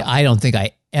 really? Yeah. I don't think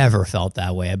I ever felt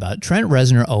that way about Trent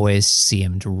Reznor. Always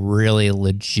seemed really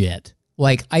legit.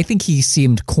 Like, I think he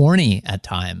seemed corny at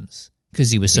times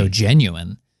because he was so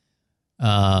genuine.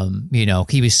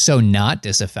 He was so not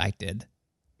disaffected.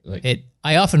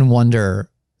 I often wonder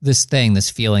this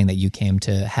feeling that you came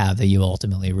to have that you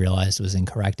ultimately realized was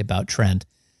incorrect about Trent.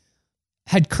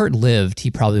 Had Kurt lived,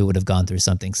 he probably would have gone through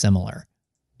something similar.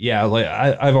 Yeah, like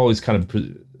I've always kind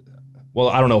of, well,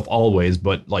 I don't know if always,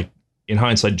 but like in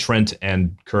hindsight, Trent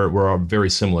and Kurt were very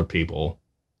similar people,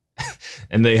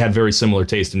 and they had very similar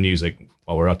taste in music.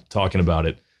 While we're out talking about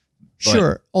it,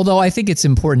 sure. Although I think it's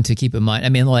important to keep in mind. I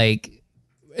mean, like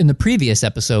in the previous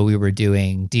episode, we were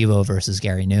doing Devo versus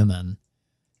Gary Newman.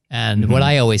 And what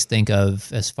I always think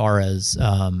of as far as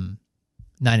Nine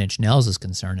Inch Nails is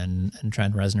concerned, and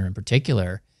Trent Reznor in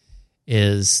particular,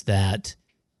 is that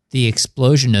the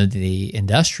explosion of the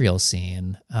industrial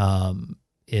scene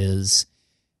is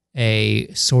a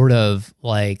sort of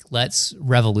like, let's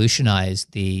revolutionize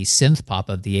the synth pop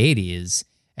of the 80s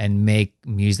and make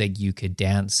music you could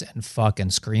dance and fuck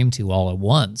and scream to all at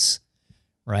once,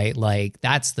 right? Like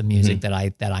that's the music that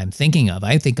I'm thinking of.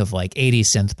 I think of like 80s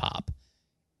synth pop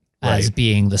as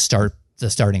being the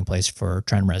starting place for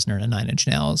Trent Reznor and Nine Inch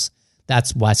Nails.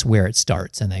 That's where it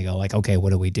starts, and they go like, okay, what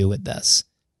do we do with this?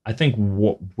 I think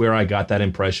where I got that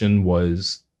impression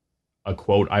was a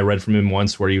quote I read from him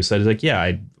once, where he said, like, yeah,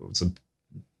 I was a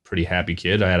pretty happy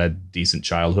kid. I had a decent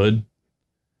childhood,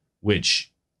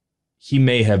 which he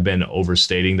may have been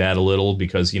overstating that a little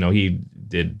because, his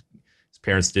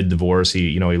parents did divorce.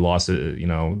 He lost it,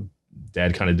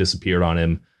 dad kind of disappeared on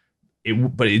him.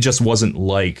 But it just wasn't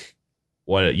like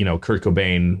what, Kurt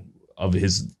Cobain of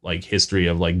his like history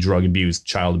of like drug abuse,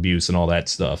 child abuse and all that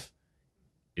stuff.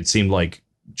 It seemed like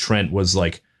Trent was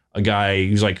like a guy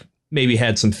who's like maybe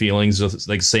had some feelings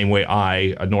like the same way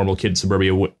a normal kid in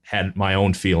suburbia had my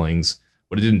own feelings,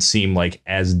 but it didn't seem like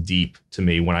as deep to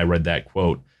me when I read that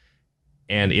quote.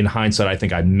 And in hindsight, I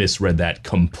think I misread that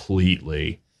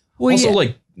completely. Well, also,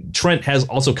 like Trent has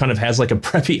like a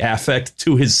preppy affect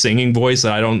to his singing voice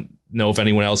that I don't know if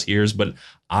anyone else hears, but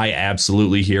I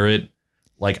absolutely hear it.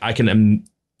 Like I can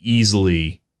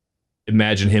easily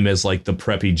imagine him as like the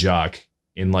preppy jock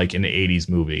in like an 80s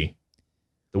movie,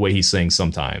 the way he sings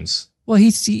sometimes. Well,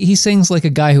 he sings like a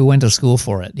guy who went to school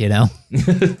for it,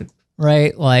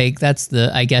 right? Like that's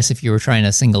I guess if you were trying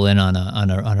to single in on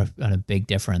a big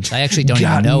difference. I actually don't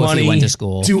even know if he went to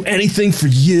school. Do anything for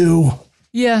you.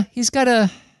 Yeah, he's got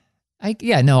I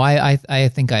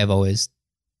think I've always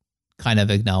kind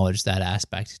of acknowledged that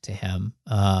aspect to him.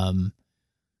 I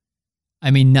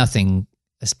mean, nothing,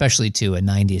 especially to a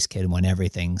 90s kid when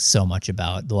everything's so much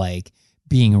about like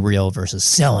being real versus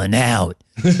selling out.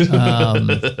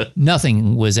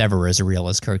 Nothing was ever as real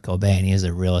as Kurt Cobain. He is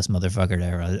the realest motherfucker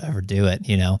to ever do it,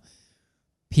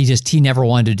 He never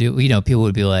wanted to do, people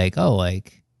would be like, oh,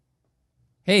 like,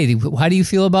 hey, how do you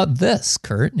feel about this,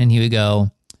 Kurt? And he would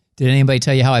go, did anybody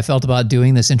tell you how I felt about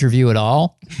doing this interview at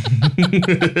all?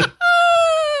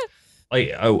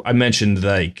 Like I mentioned,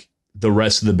 like the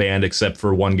rest of the band, except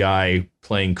for one guy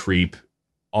playing Creep,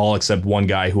 all except one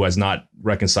guy who has not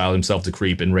reconciled himself to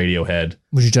Creep in Radiohead.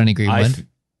 Which is Johnny Greenwood.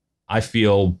 I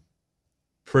feel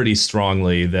pretty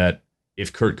strongly that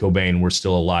if Kurt Cobain were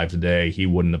still alive today, he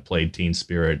wouldn't have played Teen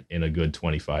Spirit in a good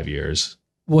 25 years.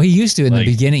 Well, he used to in the Like-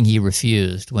 beginning. He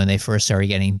refused when they first started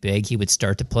getting big. He would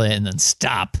start to play it and then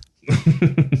stop.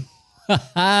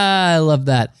 I love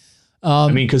that. I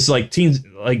mean, because like teens,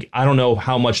 like I don't know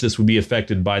how much this would be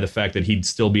affected by the fact that he'd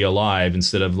still be alive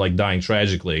instead of like dying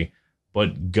tragically.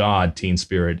 But God, Teen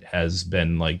Spirit has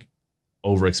been like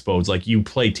overexposed. Like you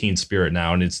play Teen Spirit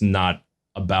now, and it's not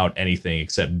about anything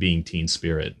except being Teen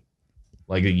Spirit.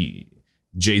 Like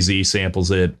Jay-Z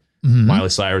samples it, Mhm. Miley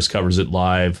Cyrus covers it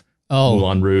live. Oh,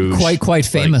 Moulin Rouge, quite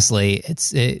famously, it's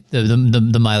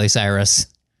the Miley Cyrus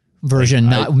version,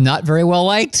 not very well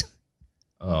liked.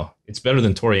 Oh, it's better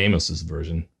than Tori Amos's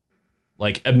version.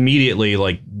 Like immediately,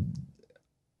 like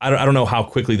I don't know how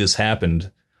quickly this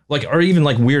happened. Like, or even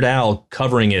like Weird Al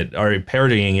covering it or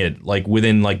parodying it, like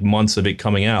within like months of it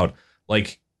coming out.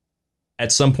 Like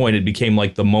at some point, it became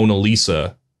like the Mona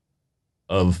Lisa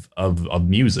of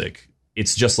music.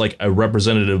 It's just like a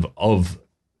representative of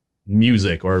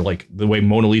music, or like the way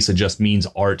Mona Lisa just means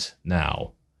art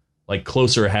now. Like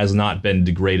Closer has not been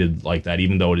degraded like that,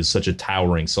 even though it is such a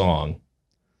towering song.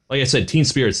 Like I said, Teen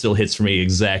Spirit still hits for me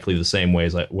exactly the same way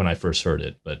as when I first heard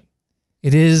it. But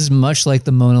It is much like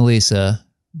the Mona Lisa,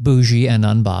 bougie and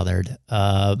unbothered.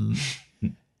 Let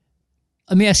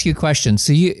me ask you a question.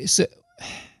 So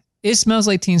it Smells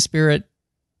Like Teen Spirit.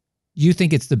 You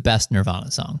think it's the best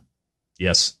Nirvana song?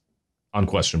 yes,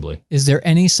 unquestionably. Is there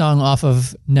any song off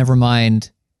of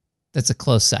Nevermind that's a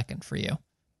close second for you?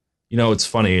 You know, it's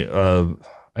funny. I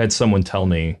had someone tell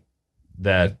me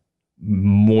that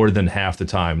more than half the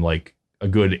time, like a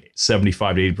good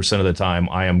 75 to 80% of the time,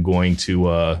 I am going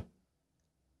to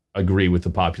agree with the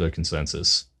popular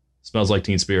consensus. Smells Like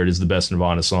Teen Spirit is the best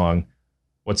Nirvana song.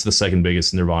 What's the second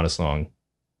biggest Nirvana song?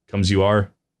 Come As You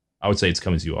Are? I would say it's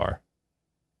Come As You Are.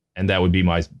 And that would be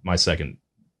my second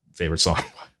favorite song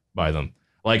by them.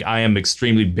 Like, I am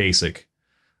extremely basic.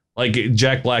 Like,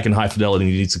 Jack Black and High Fidelity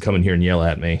needs to come in here and yell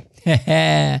at me.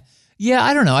 Yeah,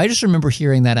 I don't know. I just remember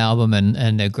hearing that album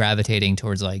and gravitating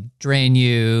towards like Drain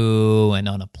You and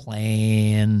On a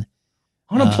Plane.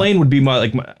 On a Plane would be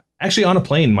actually On a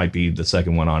Plane might be the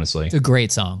second one, honestly. It's a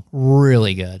great song.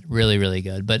 Really good. Really, really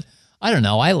good. But I don't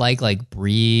know. I like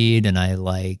Breed, and I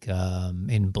like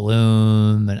In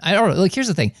Bloom, and I don't know. Like, here's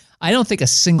the thing. I don't think a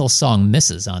single song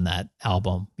misses on that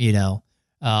album, you know.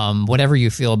 Whatever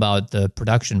you feel about the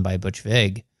production by Butch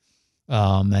Vig.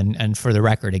 And for the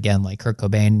record, again, like Kurt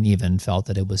Cobain even felt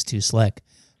that it was too slick.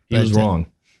 He was wrong.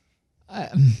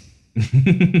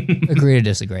 Agree to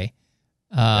disagree.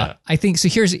 Yeah. I think so.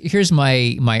 Here's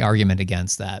my argument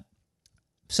against that.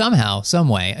 Somehow, some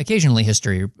way, occasionally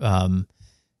history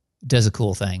does a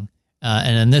cool thing,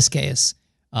 and in this case,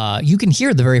 you can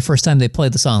hear the very first time they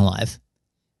played the song live.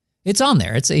 It's on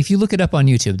there. It's if you look it up on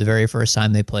YouTube, the very first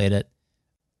time they played it.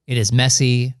 It is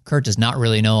messy. Kurt does not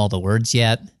really know all the words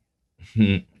yet.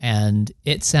 And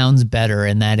it sounds better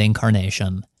in that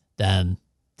incarnation than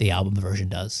the album version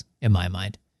does, in my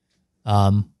mind.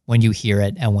 When you hear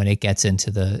it and when it gets into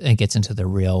the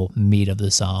real meat of the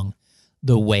song,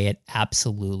 the way it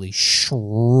absolutely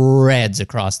shreds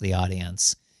across the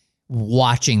audience,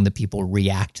 watching the people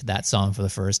react to that song for the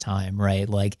first time, right?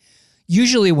 Like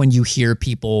usually when you hear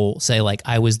people say like,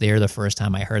 I was there the first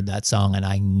time I heard that song and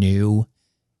I knew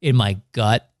in my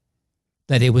gut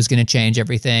that it was going to change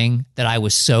everything, that I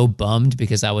was so bummed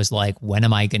because I was like, when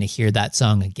am I going to hear that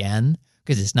song again?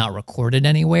 Because it's not recorded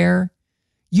anywhere.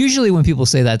 Usually when people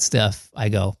say that stuff, I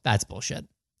go, that's bullshit.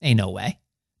 Ain't no way.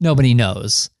 Nobody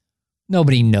knows.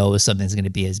 Nobody knows something's going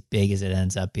to be as big as it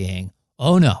ends up being.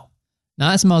 Oh no,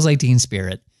 not Smells Like Teen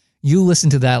Spirit. You listen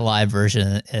to that live version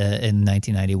in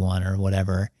 1991 or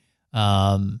whatever,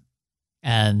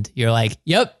 and you're like,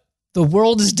 yep, the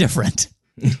world is different.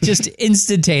 Just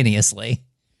instantaneously.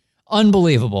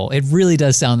 Unbelievable. It really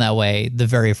does sound that way the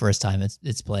very first time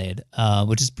it's played,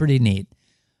 which is pretty neat.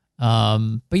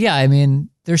 But yeah, I mean,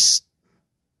 there's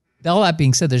all that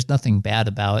being said, there's nothing bad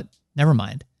about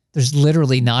Nevermind. There's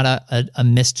literally not a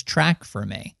missed track for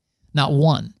me. Not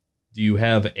one. Do you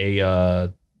have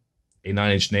a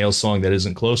Nine Inch Nails song that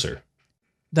isn't Closer?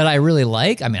 That I really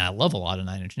like? I mean, I love a lot of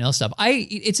Nine Inch Nails stuff.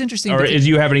 It's interesting. Or do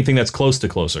you have anything that's close to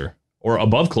Closer? Or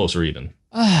above Closer even?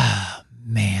 Ah,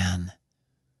 man.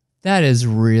 That is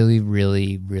really,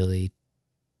 really, really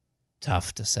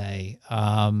tough to say.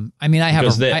 I mean,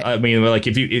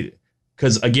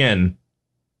 because again,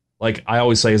 like I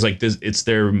always say, is like this. It's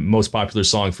their most popular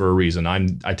song for a reason.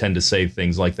 I tend to say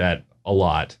things like that a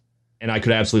lot, and I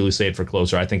could absolutely say it for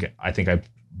Closer. I think I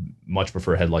much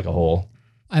prefer Head Like a Hole.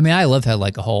 I mean, I love Head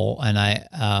Like a Hole, and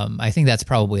I think that's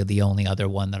probably the only other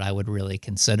one that I would really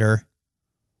consider.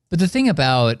 But the thing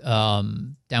about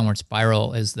Downward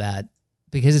Spiral is that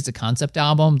because it's a concept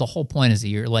album, the whole point is that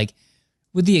you're like,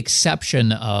 with the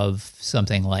exception of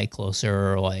something like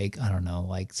Closer, or like, I don't know,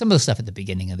 like some of the stuff at the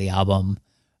beginning of the album,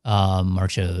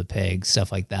 March of the Pigs,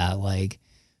 stuff like that, like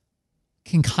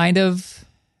can kind of,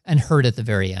 and Hurt at the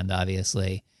very end,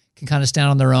 obviously, can kind of stand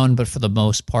on their own. But for the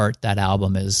most part, that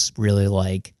album is really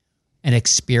like an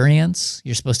experience.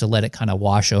 You're supposed to let it kind of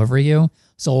wash over you.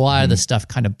 So a lot of the stuff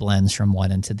kind of blends from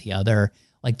one into the other.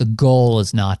 Like the goal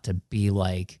is not to be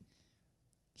like,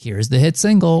 here's the hit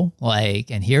single, like,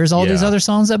 and here's all these other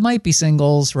songs that might be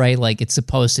singles, right? Like it's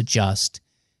supposed to just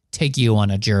take you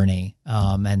on a journey,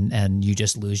 and you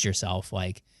just lose yourself.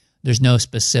 Like there's no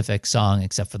specific song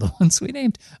except for the ones we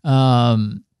named,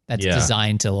 that's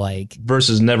designed to like.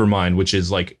 Versus Nevermind, which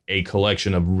is like a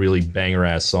collection of really banger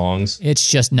ass songs. It's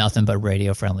just nothing but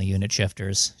radio friendly unit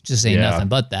shifters. Just ain't nothing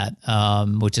but that.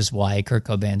 Which is why Kurt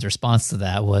Cobain's response to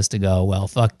that was to go, well,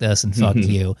 fuck this and fuck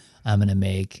you. I'm going to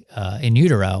make In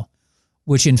Utero,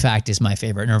 which in fact is my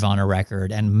favorite Nirvana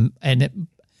record. And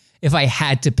if I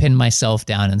had to pin myself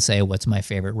down and say what's my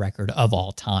favorite record of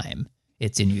all time,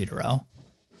 it's In Utero.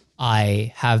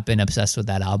 I have been obsessed with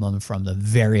that album from the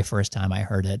very first time I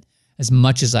heard it. As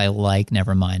much as I like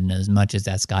Nevermind, and as much as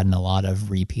that's gotten a lot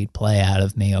of repeat play out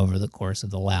of me over the course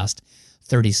of the last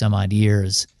 30 some odd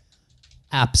years,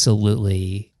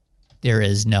 absolutely there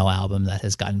is no album that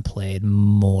has gotten played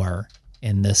more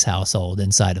in this household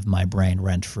inside of my brain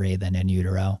rent-free than In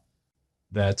Utero.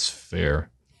 That's fair.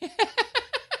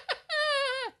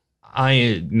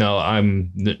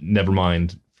 I'm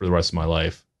Nevermind for the rest of my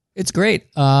life. It's great.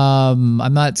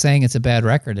 I'm not saying it's a bad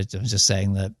record. I was just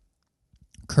saying that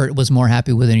Kurt was more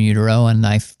happy with In Utero, and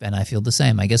I feel the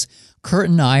same. I guess Kurt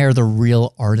and I are the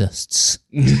real artists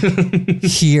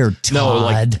here, Todd. No,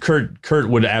 like Kurt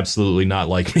would absolutely not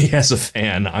like me as a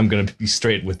fan. I'm going to be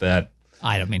straight with that.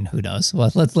 I don't mean, who knows?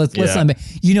 Well, let's not.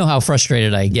 You know how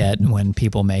frustrated I get when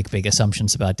people make big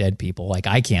assumptions about dead people. Like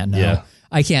I can't know. Yeah.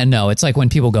 I can't know. It's like when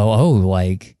people go, "Oh,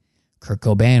 like Kurt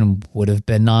Cobain would have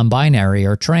been non-binary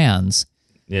or trans."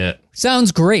 Yeah,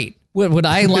 sounds great. Would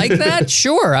I like that?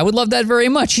 Sure, I would love that very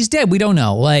much. He's dead. We don't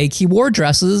know. Like he wore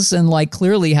dresses and like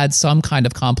clearly had some kind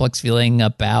of complex feeling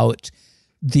about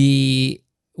the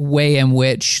way in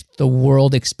which the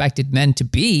world expected men to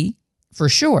be. For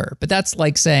sure. But that's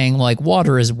like saying like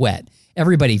water is wet.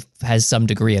 Everybody has some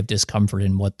degree of discomfort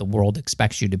in what the world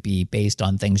expects you to be based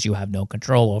on things you have no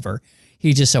control over.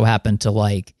 He just so happened to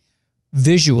like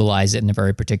visualize it in a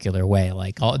very particular way.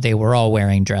 Like they were all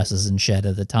wearing dresses and shit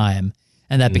at the time.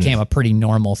 And that became a pretty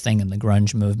normal thing in the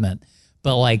grunge movement.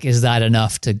 But like, is that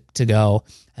enough to go,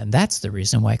 and that's the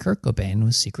reason why Kurt Cobain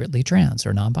was secretly trans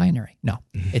or non-binary? No,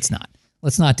 it's not.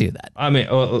 Let's not do that. I mean,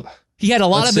 he had a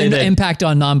lot of impact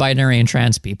on non-binary and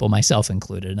trans people, myself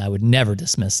included, and I would never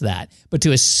dismiss that. But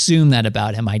to assume that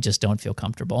about him, I just don't feel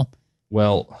comfortable.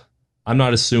 Well, I'm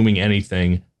not assuming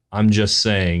anything. I'm just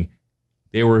saying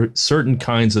there were certain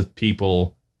kinds of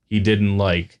people he didn't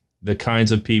like. The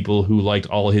kinds of people who liked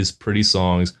all his pretty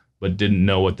songs but didn't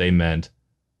know what they meant.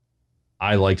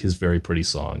 I liked his very pretty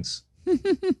songs.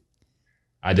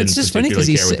 I didn't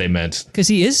particularly care what they meant. Because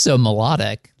he is so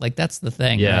melodic. Like, that's the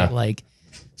thing. Yeah. Right? Like,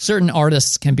 certain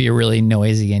artists can be really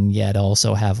noisy and yet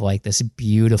also have like this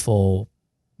beautiful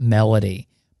melody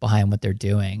behind what they're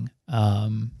doing.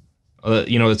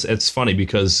 It's funny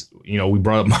because, we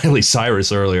brought up Miley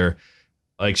Cyrus earlier.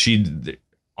 Like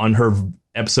on her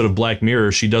episode of Black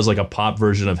Mirror, she does like a pop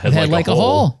version of Head Like a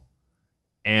Hole.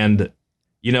 And,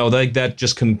 that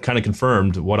just kind of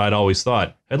confirmed what I'd always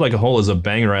thought. Head Like a Hole is a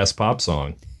banger ass pop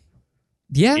song.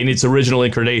 Yeah. In its original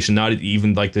incarnation, not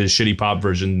even like the shitty pop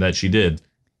version that she did.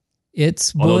 It's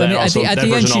at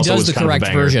the end she does the correct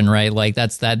version, right? Like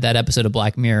that's that episode of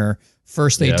Black Mirror.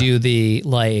 First they do the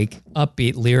like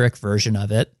upbeat lyric version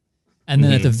of it, and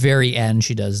then at the very end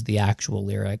she does the actual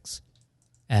lyrics.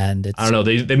 And it's, I don't know,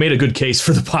 they made a good case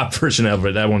for the pop version of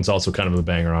it. That one's also kind of a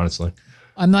banger, honestly.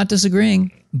 I'm not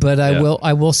disagreeing, but I will.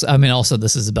 I mean, also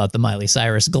this is about the Miley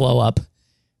Cyrus glow up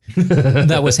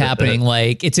that was happening.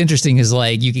 Like it's interesting is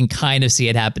like you can kind of see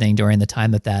it happening during the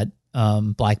time that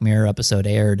Black Mirror episode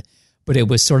aired. But it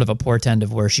was sort of a portend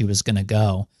of where she was going to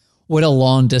go. What a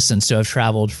long distance to have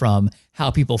traveled from how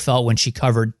people felt when she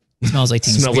covered Smells Like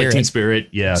Teen Spirit. Like Teen Spirit,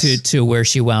 yes. To where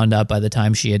she wound up by the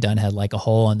time she had done Head Like a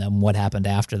Hole, and then what happened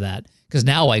after that. Because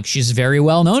now, like, she's very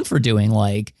well known for doing,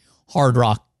 like, hard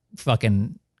rock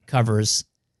fucking covers.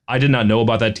 I did not know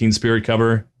about that Teen Spirit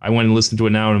cover. I went and listened to it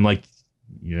now, and I'm like,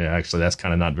 yeah, actually, that's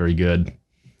kind of not very good.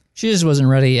 She just wasn't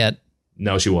ready yet.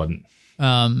 No, she wasn't.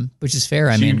 Which is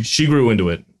fair. She grew into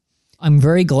it. I'm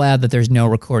very glad that there's no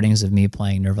recordings of me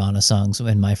playing Nirvana songs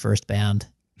in my first band.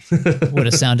 would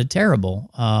have sounded terrible.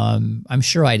 I'm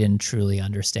sure I didn't truly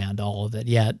understand all of it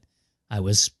yet. I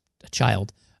was a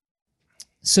child.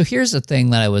 So here's the thing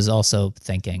that I was also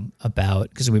thinking about,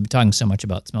 because we've been talking so much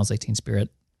about Smells Like Teen Spirit.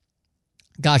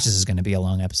 Gosh, this is going to be a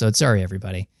long episode. Sorry,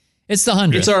 everybody. It's the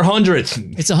 100th. It's our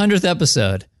 100th. It's 100th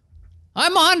episode.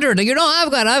 I'm 100.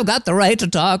 I've got the right to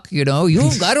talk.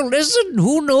 You've got to listen.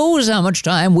 Who knows how much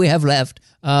time we have left?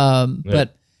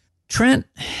 But Trent,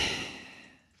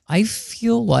 I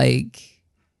feel like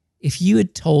if you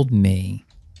had told me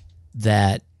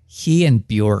that he and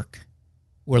Bjork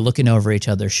were looking over each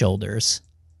other's shoulders,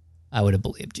 I would have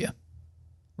believed you,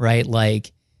 right?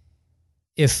 Like,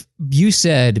 if you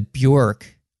said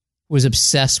Bjork was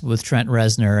obsessed with Trent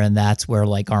Reznor and that's where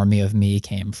like Army of Me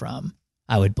came from,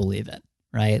 I would believe it,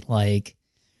 right? Like,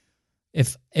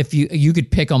 if you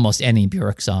could pick almost any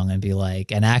Bjork song and be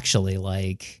like, and actually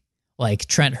like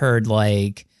Trent heard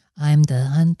like I'm the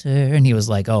hunter, and he was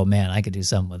like, oh man, I could do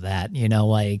something with that,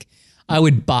 like I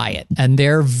would buy it. And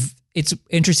it's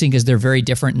interesting because they're very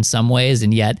different in some ways,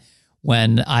 and yet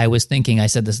when I was thinking, I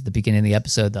said this at the beginning of the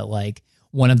episode, that like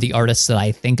one of the artists that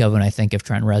I think of when I think of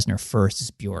Trent Reznor first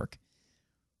is Bjork.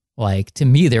 Like, to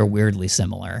me, they're weirdly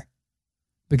similar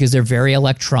because they're very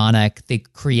electronic. They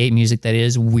create music that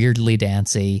is weirdly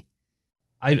dancey.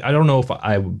 I don't know if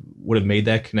I would have made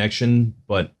that connection,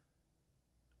 but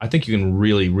I think you can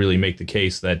really, really make the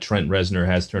case that Trent Reznor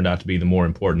has turned out to be the more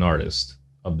important artist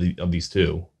of these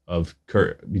two,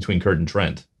 between Kurt and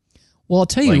Trent. Well, I'll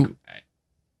tell you,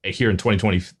 here in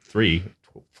 2023,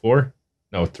 4?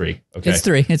 No, 3. Okay. It's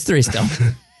 3. It's 3 still.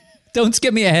 Don't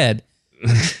skip me ahead.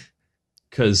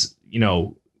 Because,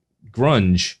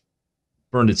 grunge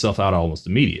burned itself out almost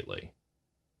immediately.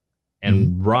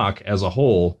 And rock as a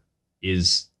whole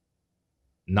is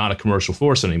not a commercial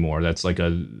force anymore. That's like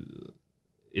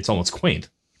it's almost quaint.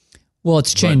 Well,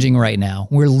 it's changing right now.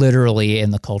 We're literally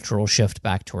in the cultural shift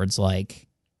back towards like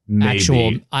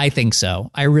actual, I think so.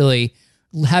 I really,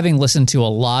 having listened to a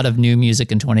lot of new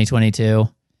music in 2022,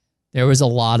 there was a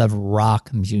lot of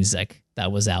rock music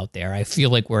that was out there. I feel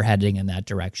like we're heading in that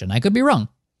direction. I could be wrong.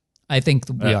 I think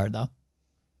we are, though.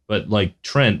 But like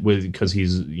Trent, because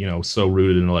he's so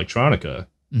rooted in electronica,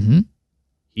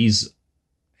 he's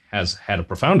has had a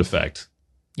profound effect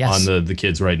on the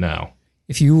kids right now.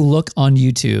 If you look on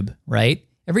YouTube, right,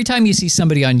 every time you see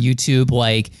somebody on YouTube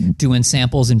like doing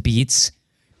samples and beats,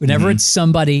 whenever it's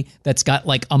somebody that's got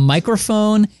like a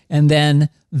microphone and then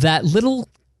that little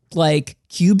like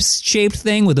cube-shaped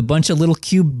thing with a bunch of little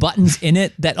cube buttons in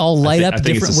it that all light up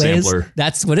different ways. Sampler.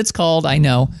 That's what it's called, I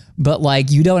know. But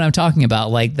like, you know what I'm talking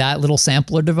about? Like that little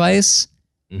sampler device.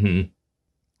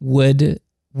 Would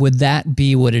that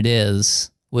be what it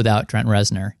is without Trent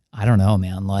Reznor? I don't know,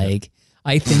 man. Like,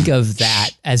 I think of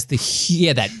that as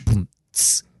that boom,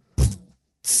 tss, boom,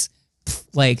 tss,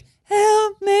 like,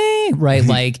 help me, right?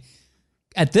 Like,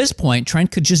 at this point,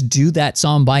 Trent could just do that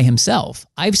song by himself.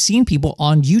 I've seen people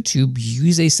on YouTube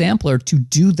use a sampler to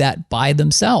do that by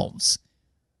themselves.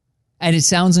 And it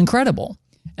sounds incredible.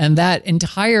 And that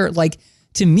entire, like,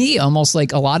 to me, almost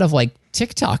like a lot of like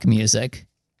TikTok music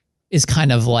is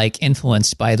kind of like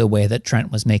influenced by the way that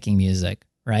Trent was making music,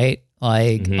 right?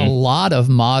 Like a lot of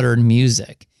modern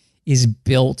music is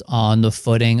built on the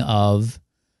footing of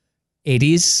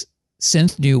 80s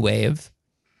synth new wave,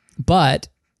 but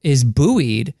is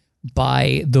buoyed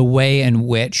by the way in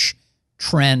which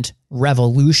Trent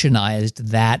revolutionized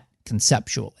that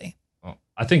conceptually.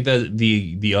 I think that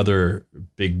the other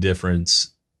big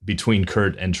difference between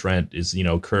Kurt and Trent is,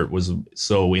 Kurt was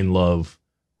so in love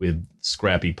with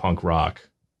scrappy punk rock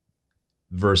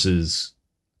versus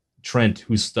Trent,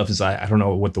 whose stuff is, I don't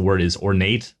know what the word is,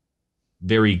 ornate,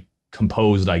 very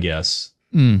composed, I guess,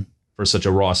 for such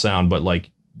a raw sound. But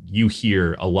like, you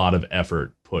hear a lot of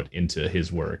effort put into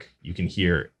his work. You can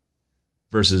hear,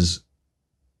 versus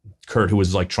Kurt, who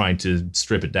was like trying to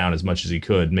strip it down as much as he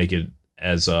could, make it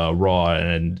as raw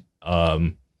and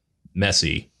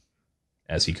messy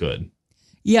as he could.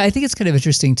 Yeah, I think it's kind of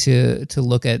interesting to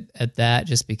look at that,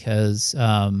 just because.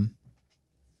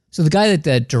 So the guy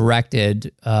that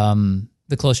directed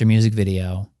the Closer music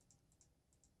video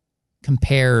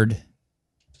compared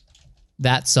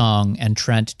that song and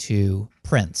Trent to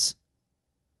Prince.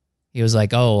 He was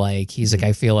like, oh, like, he's like,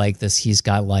 I feel like this, he's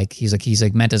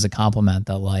like meant as a compliment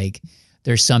that like,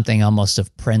 there's something almost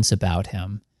of Prince about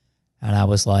him. And I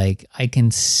was like, I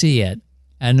can see it.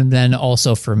 And then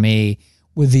also for me,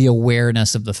 with the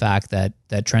awareness of the fact that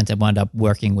Trent had wound up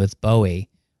working with Bowie,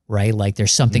 right? Like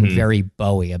there's something very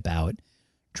Bowie about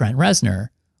Trent Reznor.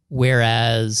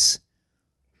 Whereas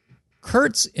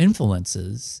Kurt's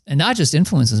influences, and not just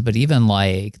influences, but even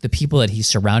like the people that he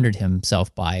surrounded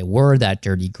himself by were that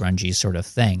dirty, grungy sort of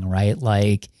thing, right?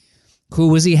 Like, who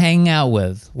was he hanging out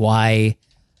with? Why,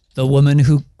 the woman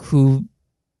who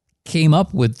came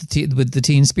up with the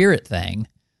Teen Spirit thing,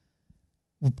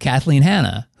 Kathleen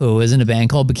Hanna, who was in a band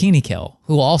called Bikini Kill,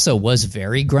 who also was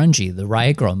very grungy, the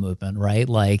Riot Grrrl movement, right?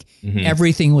 Like,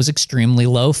 everything was extremely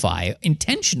lo-fi,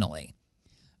 intentionally.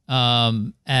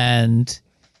 And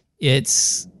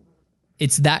it's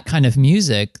that kind of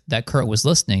music that Kurt was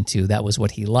listening to. That was what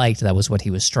he liked. That was what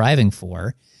he was striving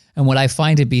for. And what I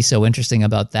find to be so interesting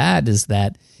about that is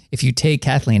that if you take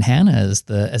Kathleen Hanna as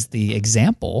the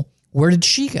example, where did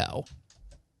she go?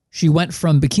 She went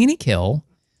from Bikini Kill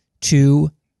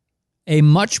to a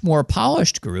much more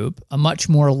polished group, a much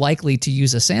more likely to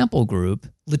use a sample group,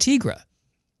 Le Tigre.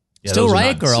 Yeah, still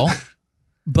Riot Grrrl,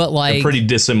 but like... They're pretty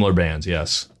dissimilar bands,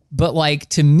 yes. But like,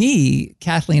 to me,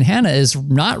 Kathleen Hanna is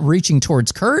not reaching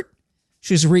towards Kurt.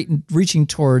 She's reaching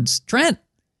towards Trent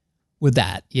with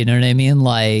that. You know what I mean?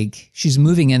 Like, she's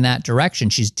moving in that direction.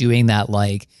 She's doing that,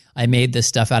 like, I made this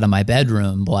stuff out of my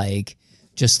bedroom, like,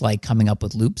 just like coming up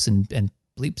with loops and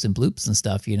bleeps and bloops and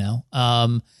stuff, you know?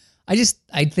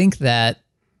 I think that,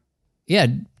 yeah,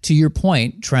 to your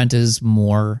point, Trent is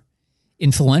more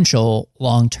influential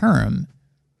long-term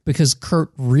because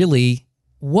Kurt really...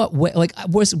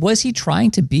 was he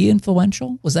trying to be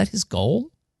influential? Was that his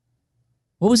goal?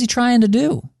 What was he trying to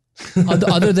do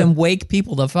other than wake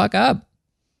people the fuck up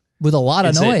with a lot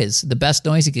of noise, the best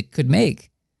noise he could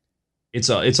make? It's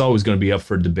always going to be up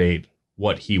for debate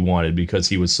what he wanted because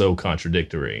he was so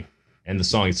contradictory, and the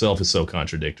song itself is so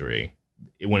contradictory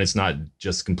when it's not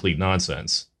just complete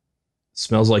nonsense.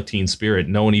 Smells Like Teen Spirit.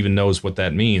 No one even knows what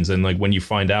that means, and like when you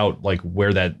find out like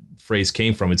where that phrase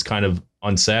came from, it's kind of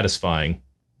unsatisfying.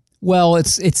 Well,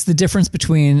 it's the difference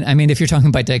between, I mean, if you're talking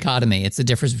about dichotomy, it's the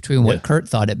difference between what Kurt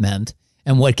thought it meant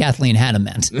and what Kathleen Hanna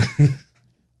meant.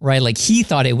 Right? Like, he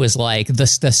thought it was like the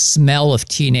smell of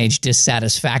teenage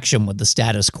dissatisfaction with the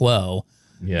status quo.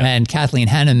 Yeah. And Kathleen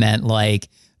Hanna meant like,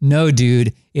 no,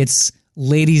 dude, it's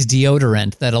ladies'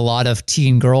 deodorant that a lot of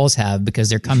teen girls have because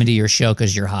they're coming to your show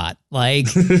because you're hot. Like,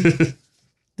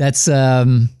 that's,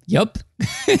 yep.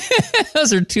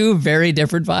 Those are two very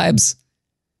different vibes.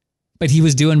 But he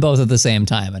was doing both at the same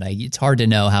time, and it's hard to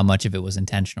know how much of it was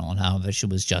intentional and how much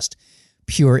it was just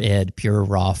pure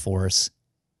raw force.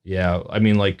 Yeah, I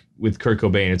mean, like, with Kurt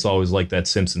Cobain, it's always like that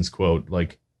Simpsons quote,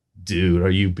 like, dude,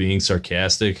 are you being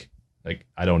sarcastic? Like,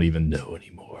 I don't even know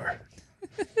anymore.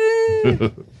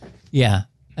 Yeah.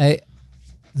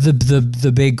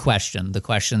 The big question, the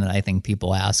question that I think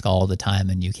people ask all the time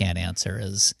and you can't answer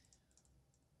is,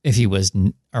 if he was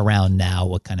around now,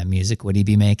 what kind of music would he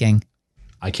be making?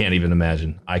 I can't even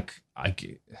imagine. I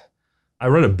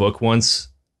read a book once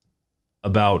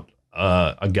about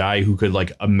a guy who could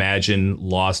like imagine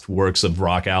lost works of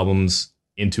rock albums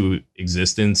into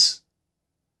existence.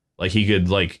 Like he could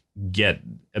like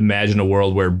imagine a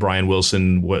world where Brian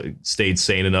Wilson stayed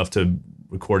sane enough to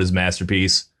record his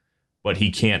masterpiece, but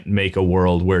he can't make a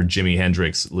world where Jimi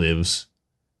Hendrix lives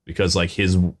because like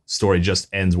his story just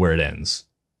ends where it ends.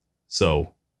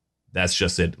 So that's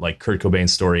just it. Like Kurt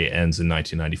Cobain's story ends in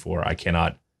 1994. I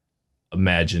cannot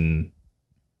imagine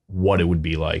what it would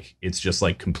be like. It's just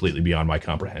like completely beyond my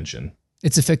comprehension.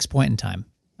 It's a fixed point in time.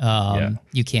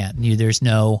 You can't. There's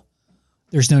no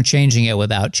changing it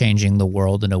without changing the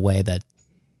world in a way that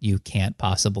you can't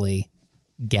possibly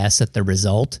guess at the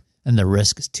result, and the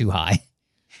risk is too high.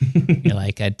 You're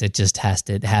like, it just has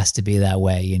to be that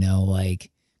way. You know,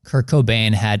 like Kurt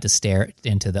Cobain had to stare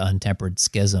into the untempered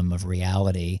schism of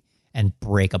reality and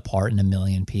break apart in a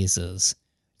million pieces.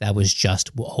 That was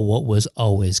just what was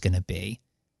always going to be.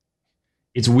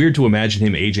 It's weird to imagine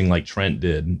him aging like Trent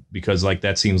did, because like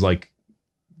that seems like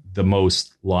the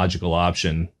most logical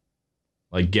option.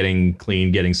 Like getting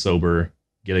clean, getting sober,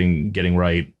 getting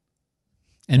right.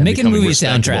 And making movie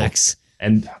soundtracks.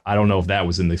 And I don't know if that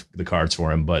was in the cards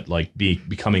for him, but like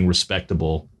becoming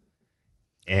respectable.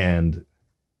 And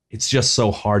it's just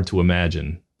so hard to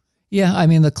imagine. Yeah, I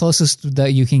mean, the closest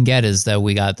that you can get is that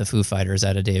we got the Foo Fighters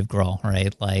out of Dave Grohl,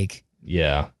 right? Like,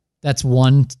 yeah, that's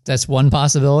one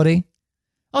possibility.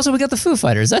 Also, we got the Foo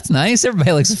Fighters. That's nice.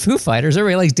 Everybody likes the Foo Fighters.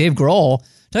 Everybody likes Dave Grohl.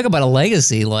 Talk about a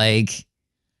legacy, like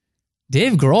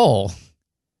Dave Grohl.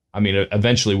 I mean,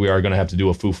 eventually we are going to have to do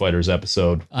a Foo Fighters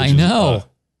episode. I know.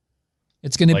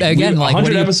 It's going to be, again, like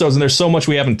 100 episodes, and there's so much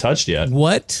we haven't touched yet.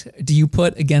 What do you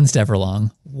put against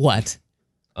Everlong? What?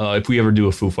 If we ever do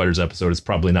a Foo Fighters episode, it's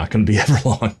probably not going to be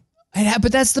Everlong.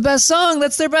 But that's the best song.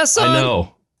 That's their best song. I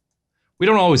know. We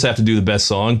don't always have to do the best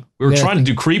song. We were trying to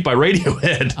do Creep by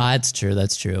Radiohead. That's true.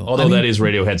 That's true. Although that is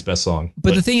Radiohead's best song.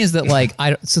 But the thing is that, like,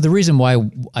 so the reason why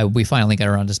we finally got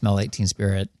around to Smell Like Teen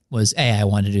Spirit was, I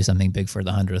wanted to do something big for the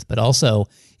 100th, but also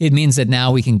it means that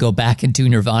now we can go back and do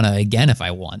Nirvana again if I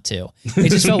want to.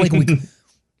 It just felt like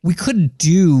we couldn't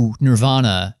do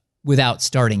Nirvana without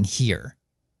starting here.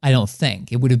 I don't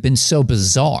think. It would have been so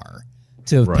bizarre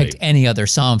to have picked any other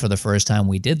song for the first time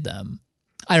we did them.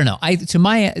 I don't know.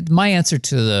 My answer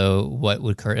to what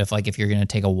would occur if you're going to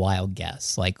take a wild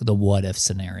guess, like the what if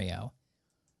scenario.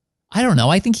 I don't know.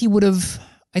 I think we would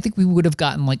have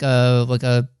gotten like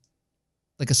a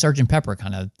Sgt. Pepper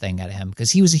kind of thing out of him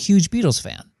because he was a huge Beatles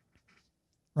fan,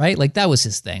 right? Like that was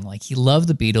his thing. Like he loved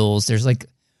the Beatles. There's like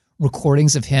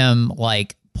recordings of him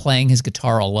like playing his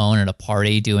guitar alone at a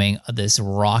party doing this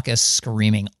raucous,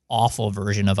 screaming, awful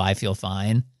version of I Feel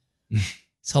Fine.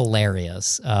 It's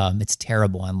hilarious. It's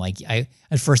terrible. And like,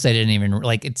 at first I didn't even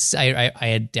like I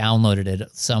had downloaded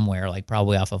it somewhere, like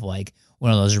probably off of like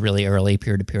one of those really early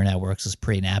peer-to-peer networks, was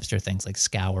pre-Napster things like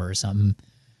Scour or something.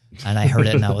 And I heard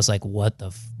it and I was like, what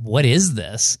is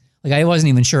this? Like, I wasn't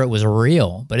even sure it was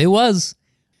real, but it was.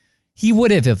 He would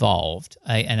have evolved.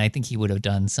 And I think he would have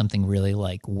done something really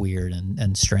like weird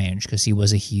and strange because he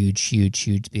was a huge, huge,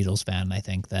 huge Beatles fan. And I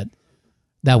think that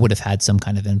would have had some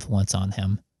kind of influence on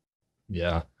him.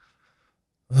 Yeah.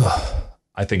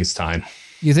 I think it's time.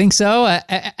 You think so?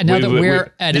 Now that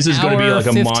we're at this is going to be like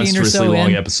a monstrously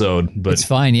long episode, but it's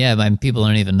fine. Yeah, people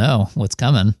don't even know what's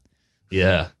coming.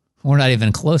 Yeah, we're not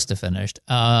even close to finished.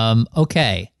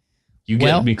 Okay, you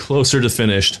get me closer to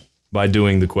finished by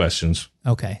doing the questions.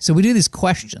 Okay, so we do these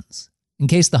questions in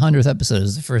case the 100th episode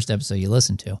is the first episode you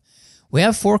listen to. We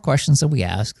have 4 questions that we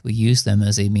ask. We use them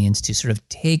as a means to sort of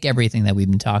take everything that we've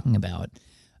been talking about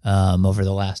over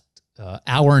the last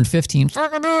hour and 15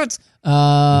 minutes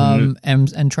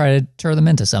and try to turn them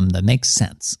into something that makes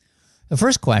sense. The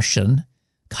first question,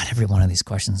 God, every one of these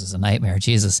questions is a nightmare,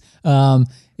 Jesus,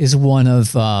 is one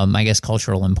of, I guess,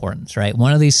 cultural importance, right?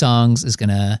 One of these songs is going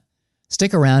to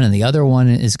stick around and the other one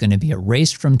is going to be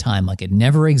erased from time like it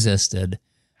never existed.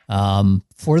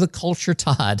 For the culture,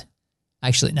 Todd,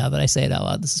 actually, now that I say it out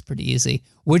loud, this is pretty easy.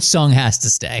 Which song has to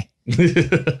stay?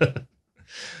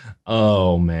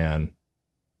 Oh, man.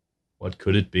 What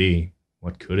could it be?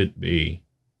 What could it be?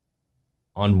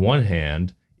 On one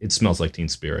hand, it Smells Like Teen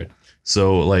Spirit.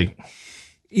 So, like...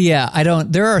 Yeah,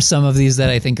 there are some of these that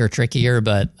I think are trickier,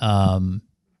 but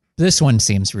this one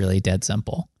seems really dead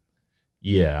simple.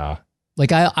 Yeah.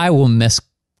 Like, I will miss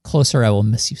Closer, I will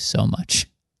miss you so much.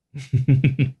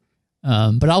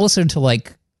 But I'll listen to,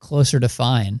 like, Closer to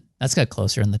Fine. That's got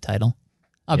Closer in the title.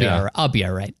 I'll be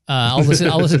all right. I'll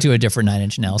listen to a different Nine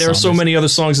Inch Nails. There are so many other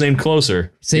songs named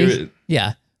Closer. See?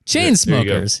 Yeah.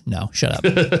 Chainsmokers. No, shut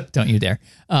up. Don't you dare.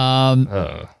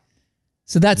 So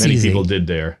that's many easy. People did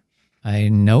dare.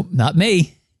 Nope, not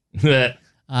me.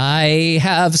 I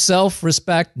have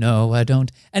self-respect. No, I don't.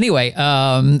 Anyway,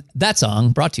 that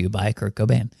song brought to you by Kurt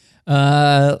Cobain.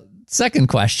 Second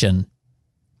question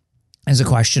is a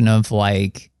question of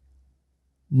like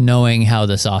knowing how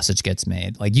the sausage gets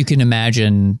made. Like you can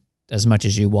imagine as much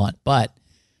as you want, but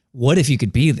what if you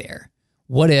could be there?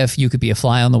 What if you could be a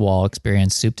fly on the wall,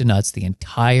 experience soup to nuts, the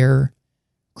entire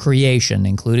creation,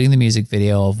 including the music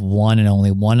video of one and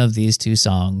only one of these 2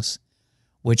 songs?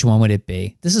 Which one would it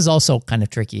be? This is also kind of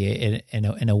tricky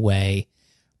in a way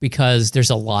because there's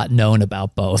a lot known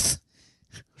about both.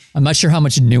 I'm not sure how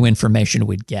much new information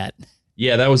we'd get.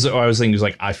 Yeah, that was what I was thinking. Is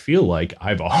like, I feel like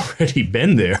I've already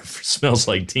been there for Smells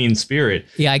Like Teen Spirit.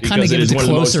 Yeah, I kind of get into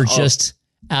Closer just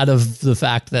out of the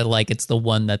fact that like it's the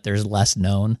one that there's less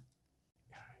known.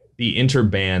 The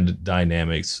interband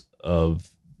dynamics of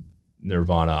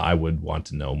Nirvana, I would want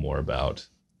to know more about.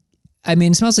 I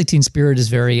mean, Smells Like Teen Spirit is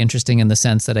very interesting in the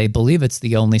sense that I believe it's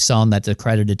the only song that's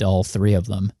accredited to all 3 of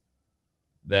them.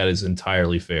 That is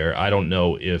entirely fair. I don't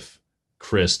know if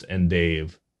Chris and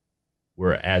Dave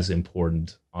were as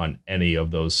important on any of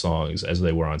those songs as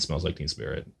they were on Smells Like Teen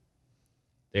Spirit.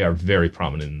 They are very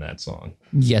prominent in that song.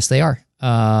 Yes, they are.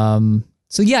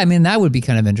 So yeah, I mean, that would be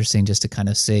kind of interesting just to kind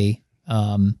of see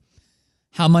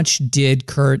how much did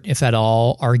Kurt, if at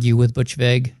all, argue with Butch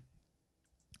Vig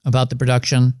about the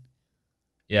production?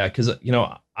 Yeah, because,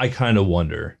 I kind of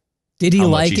wonder. Did he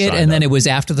like it? And then it was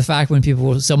after the fact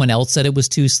when someone else said it was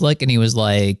too slick and he was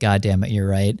like, God damn it, you're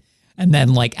right. And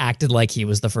then like acted like he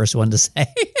was the first one to say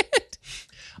it.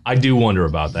 I do wonder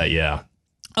about that, yeah.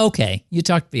 Okay, you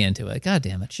talked me into it. God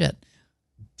damn it, shit.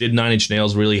 Did Nine Inch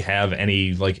Nails really have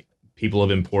any like people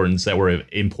of importance that were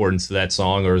importance to that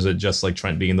song, or is it just like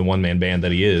Trent being the one-man band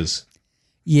that he is?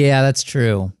 Yeah, that's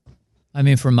true. I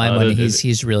mean, for my money,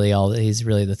 he's really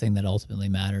the thing that ultimately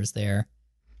matters there.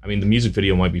 I mean, the music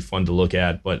video might be fun to look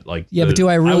at, but like, but do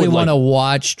I really want to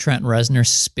watch Trent Reznor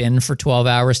spin for 12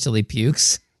 hours till he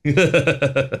pukes?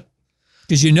 Because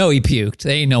he puked.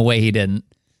 There ain't no way he didn't.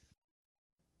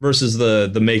 Versus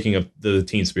the making of the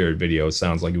Teen Spirit video, it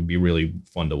sounds like it would be really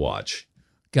fun to watch.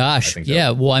 Gosh, yeah.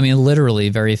 Well, I mean, literally,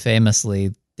 very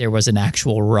famously, there was an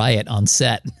actual riot on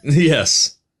set.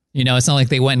 Yes. It's not like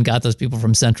they went and got those people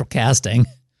from Central Casting.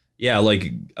 Yeah,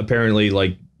 like apparently,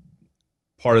 like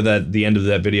part of the end of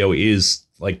that video is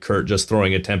like Kurt just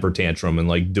throwing a temper tantrum and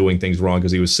like doing things wrong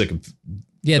because he was sick of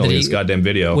filming this goddamn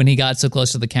video. When he got so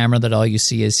close to the camera that all you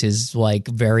see is his like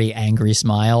very angry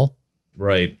smile.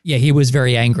 Right. Yeah, he was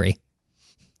very angry.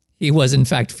 He was in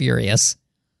fact furious.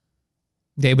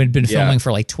 They had been filming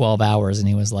for like 12 hours and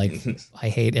he was like, I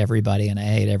hate everybody and I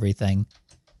hate everything.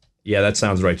 Yeah, that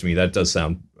sounds right to me. That does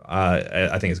sound,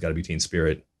 I think it's got to be Teen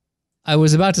Spirit. I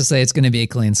was about to say it's going to be a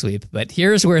clean sweep, but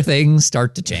here's where things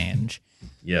start to change.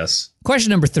 Yes. Question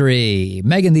number 3,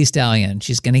 Megan Thee Stallion.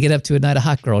 She's going to get up to a night of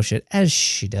hot girl shit, as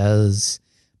she does.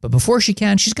 But before she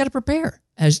can, she's got to prepare,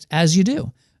 as you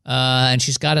do. And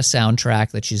she's got a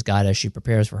soundtrack that she's got as she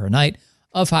prepares for her night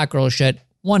of hot girl shit.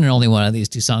 One and only one of these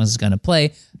two songs is going to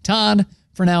play. Todd,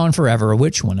 for now and forever,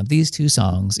 which one of these two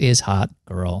songs is hot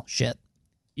girl shit?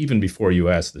 Even before you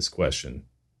asked this question,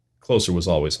 Closer was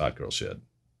always hot girl shit.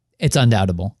 It's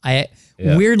undoubtable.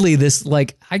 Weirdly, this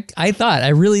I thought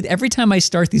every time I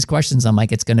start these questions, I'm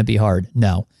like, it's going to be hard.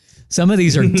 No, some of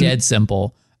these are dead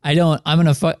simple. I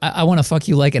want to fuck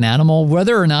you like an animal.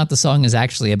 Whether or not the song is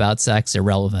actually about sex,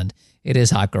 irrelevant. It is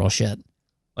hot girl shit.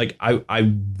 Like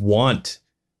I want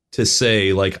to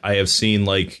say like I have seen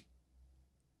like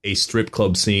a strip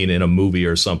club scene in a movie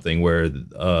or something where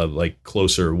like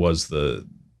Closer was the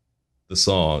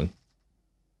song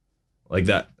like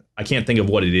that. I can't think of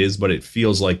what it is, but it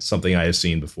feels like something I have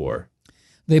seen before.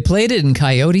 They played it in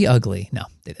Coyote Ugly. No,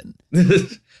 they didn't.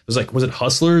 It was like, was it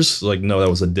Hustlers? Like, no, that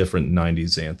was a different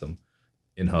 90s anthem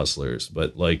in Hustlers.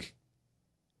 But like,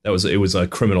 it was a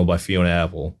Criminal by Fiona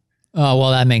Apple. Oh,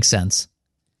 well, that makes sense.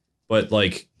 But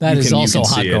like, that is also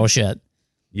hot girl shit.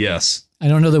 Yes. I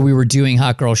don't know that we were doing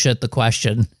hot girl shit, the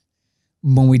question,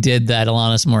 when we did that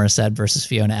Alanis Morissette versus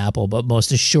Fiona Apple, but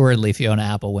most assuredly Fiona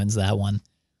Apple wins that one.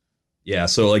 Yeah,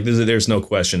 so like there's no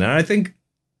question. And I think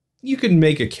you can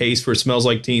make a case for Smells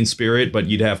Like Teen Spirit, but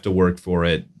you'd have to work for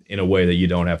it in a way that you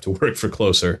don't have to work for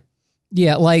Closer.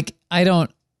 Yeah, like I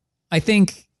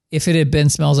think if it had been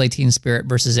Smells Like Teen Spirit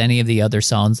versus any of the other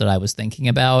songs that I was thinking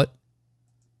about,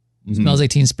 Smells Like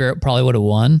Teen Spirit probably would have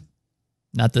won.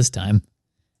 Not this time.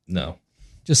 No.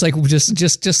 Just like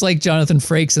Jonathan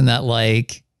Frakes in that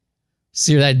like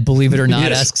that Believe It or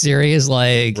Not-esque series,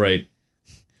 like right.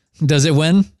 Does it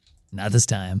win? Not this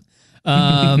time.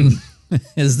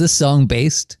 Is this song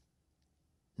based?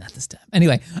 Not this time.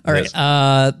 Anyway, all right.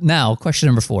 Now, question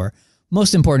number 4.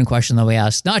 Most important question that we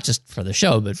ask, not just for the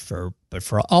show, but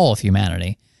for all of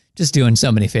humanity. Just doing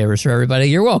so many favors for everybody.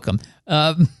 You're welcome.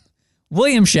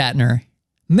 William Shatner,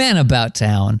 man about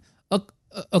town,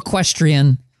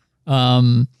 equestrian,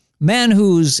 man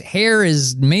whose hair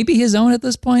is maybe his own at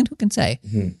this point. Who can say?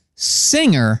 Mm-hmm.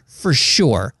 Singer for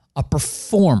sure. A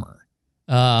performer.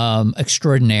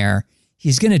 Extraordinaire.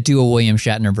 He's going to do a William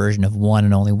Shatner version of one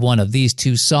and only one of these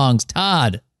two songs.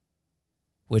 Todd,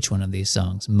 which one of these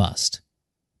songs must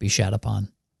be shat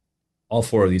upon? All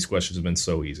 4 of these questions have been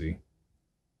so easy.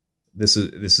 This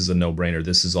is a no-brainer.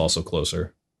 This is also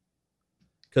Closer.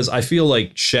 Because I feel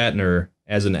like Shatner,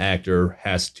 as an actor,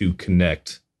 has to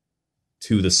connect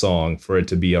to the song for it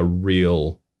to be a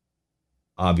real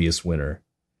obvious winner.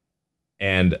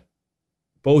 And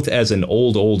both as an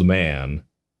old man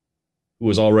who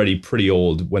was already pretty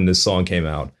old when this song came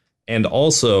out, and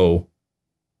also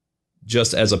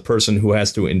just as a person who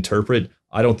has to interpret,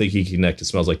 I don't think he can connect to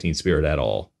Smells Like Teen Spirit at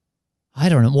all. I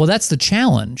don't know. Well, that's the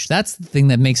challenge. That's the thing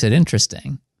that makes it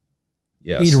interesting.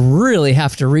 Yes. He'd really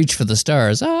have to reach for the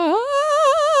stars.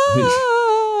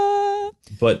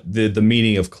 But the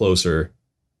meaning of Closer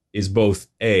is both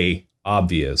A,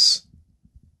 obvious,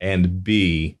 and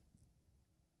B,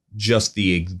 just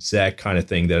the exact kind of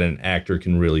thing that an actor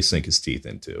can really sink his teeth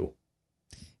into.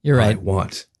 You're right. I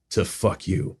want to fuck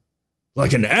you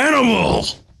like an animal.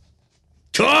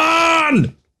 Come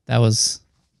on! That was,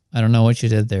 I don't know what you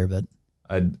did there, but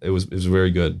it was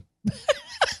very good. It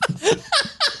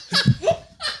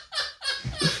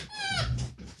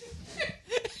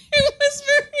was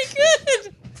very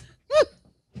good.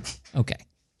 Okay.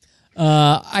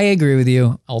 I agree with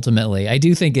you, ultimately. I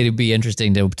do think it'd be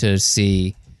interesting to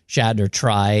see Shatner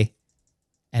try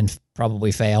and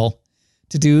probably fail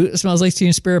to do Smells Like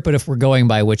Teen Spirit, but if we're going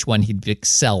by which one he'd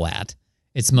excel at,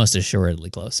 it's most assuredly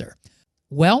Closer.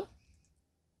 Well,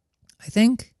 I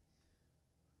think,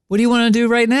 what do you want to do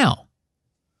right now?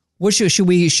 What should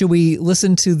we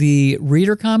listen to the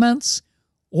reader comments,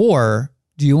 or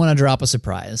do you want to drop a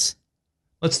surprise?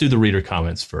 Let's do the reader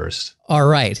comments first. All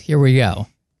right, here we go.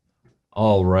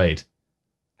 All right.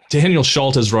 Daniel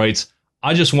Schultes writes,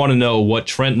 I just want to know what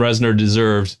Trent Reznor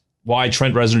deserved, why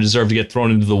Trent Reznor deserved to get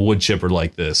thrown into the wood chipper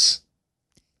like this.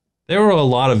 There were a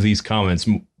lot of these comments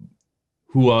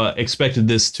who expected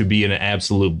this to be an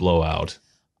absolute blowout.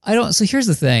 So here's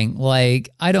the thing, we're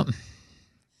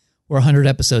 100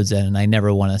 episodes in, and I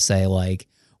never want to say,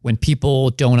 when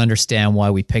people don't understand why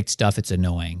we picked stuff, it's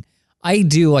annoying. I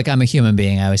do, I'm a human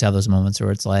being. I always have those moments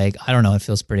where it's I don't know, it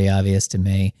feels pretty obvious to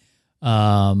me.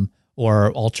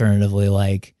 Or alternatively,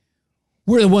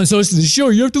 we're the ones hosting the show,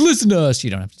 you have to listen to us. You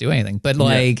don't have to do anything. But,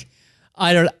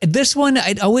 this one,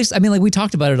 we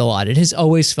talked about it a lot. It has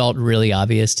always felt really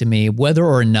obvious to me, whether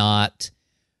or not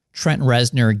Trent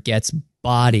Reznor gets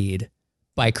bodied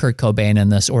by Kurt Cobain in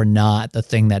this or not. The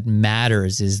thing that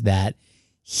matters is that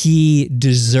he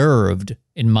deserved,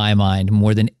 in my mind,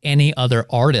 more than any other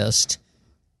artist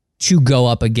to go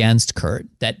up against Kurt,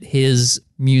 that his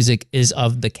music is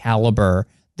of the caliber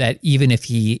that even if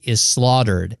he is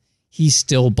slaughtered, he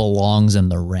still belongs in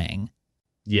the ring.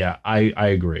 Yeah, I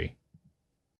agree.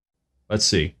 Let's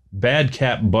see. Bad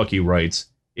Cat Bucky writes,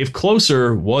 if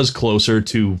Closer was closer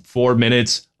to 4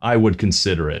 minutes, I would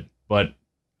consider it. But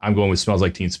I'm going with Smells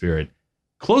Like Teen Spirit.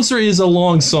 Closer is a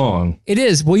long song. It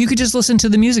is. Well, you could just listen to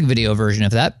the music video version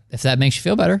if that makes you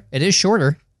feel better. It is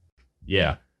shorter.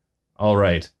 Yeah. All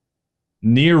right.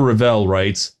 Near Ravel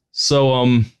writes, so,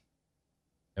 am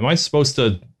I supposed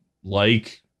to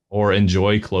like or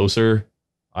enjoy Closer?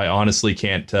 I honestly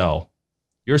can't tell.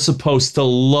 You're supposed to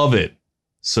love it,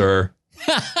 sir.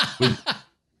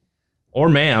 Or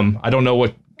ma'am. I don't know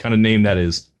what kind of name that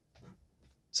is.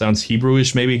 Sounds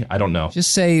Hebrewish, maybe? I don't know.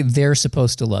 Just say they're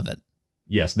supposed to love it.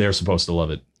 Yes, they're supposed to love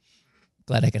it.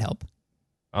 Glad I could help.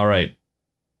 All right.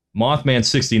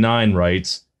 Mothman69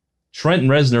 writes, Trent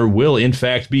Reznor will, in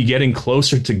fact, be getting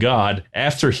closer to God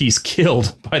after he's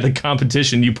killed by the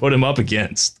competition you put him up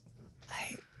against.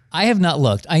 I have not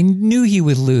looked. I knew he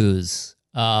would lose,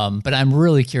 but I'm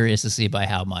really curious to see by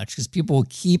how much, because people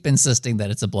keep insisting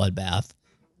that it's a bloodbath.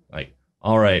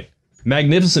 All right.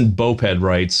 Magnificent Boped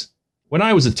writes, when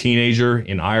I was a teenager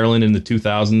in Ireland in the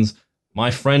 2000s, my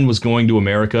friend was going to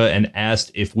America and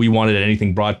asked if we wanted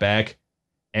anything brought back.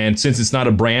 And since it's not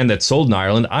a brand that's sold in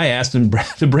Ireland, I asked him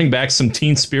to bring back some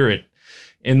Teen Spirit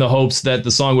in the hopes that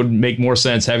the song would make more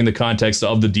sense having the context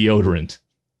of the deodorant.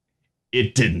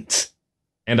 It didn't.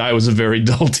 And I was a very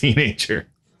dull teenager.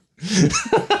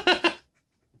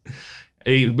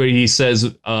 He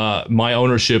says, my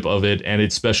ownership of it and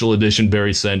its special edition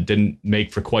berry scent didn't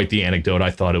make for quite the anecdote I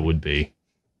thought it would be.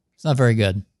 It's not very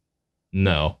good.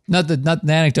 No. Not the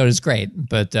anecdote is great,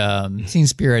 but Teen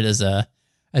Spirit as a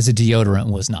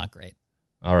deodorant was not great.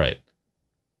 All right.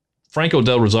 Franco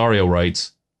Del Rosario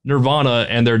writes, Nirvana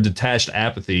and their detached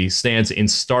apathy stands in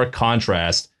stark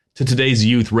contrast to today's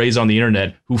youth raised on the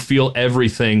internet who feel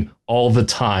everything all the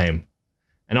time.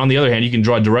 And on the other hand, you can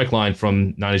draw a direct line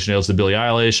from Nine Inch Nails to Billie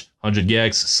Eilish, 100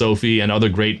 Gex, Sophie, and other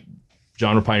great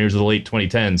genre pioneers of the late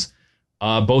 2010s.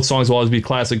 Both songs will always be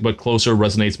classic, but Closer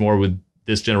resonates more with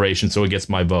this generation, so it gets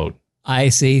my vote. I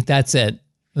see. That's it.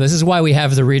 This is why we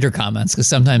have the reader comments, because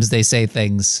sometimes they say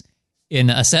things in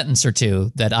a sentence or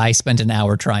two that I spent an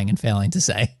hour trying and failing to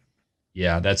say.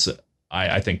 Yeah, that's,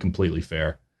 I think, completely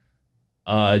fair.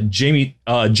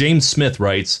 James Smith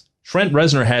writes, Trent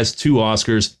Reznor has 2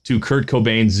 Oscars to Kurt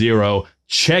Cobain 0.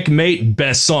 Checkmate,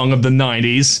 best song of the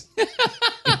 90s.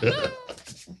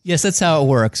 Yes, that's how it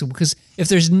works. Because if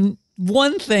there's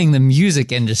one thing the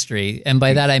music industry, and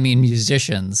by that I mean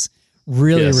musicians,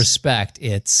 really respect,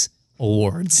 it's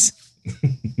awards.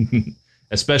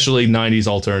 Especially 90s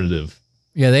alternative.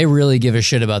 Yeah, they really give a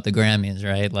shit about the Grammys,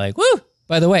 right? Like, woo!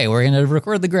 By the way, we're going to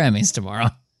record the Grammys tomorrow.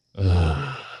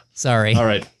 Sorry. All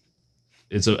right.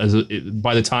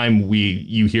 By the time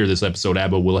you hear this episode,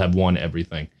 ABBA will have won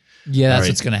everything. Yeah, that's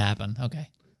what's going to happen. Okay.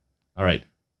 All right.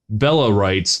 Bella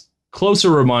writes, Closer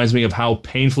reminds me of how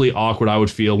painfully awkward I would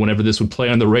feel whenever this would play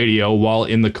on the radio while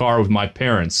in the car with my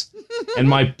parents. And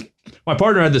my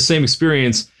partner had the same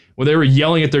experience when they were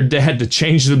yelling at their dad to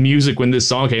change the music when this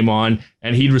song came on,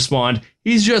 and he'd respond,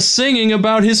 he's just singing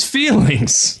about his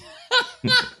feelings. He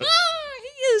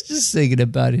is just singing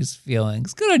about his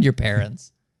feelings. Good on your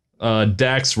parents.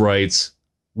 Dax writes,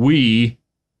 we,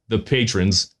 the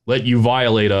patrons, let you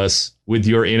violate us with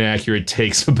your inaccurate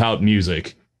takes about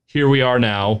music. Here we are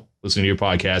now, listening to your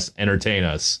podcast, entertain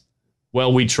us.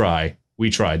 Well, we try. We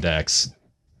try, Dax.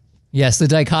 Yes, the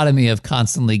dichotomy of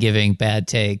constantly giving bad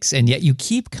takes, and yet you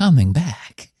keep coming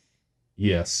back.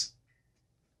 Yes.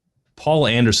 Paul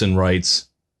Anderson writes,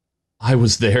 I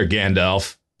was there,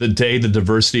 Gandalf, the day the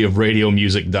diversity of radio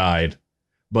music died.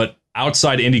 But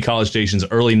outside indie college stations,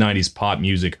 early 90s pop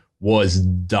music was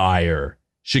dire.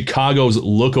 Chicago's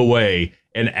Look Away,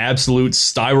 an absolute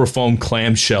styrofoam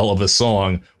clamshell of a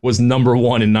song, was number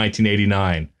one in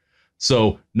 1989.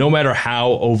 So no matter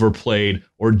how overplayed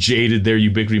or jaded their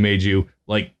ubiquity made you,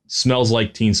 like Smells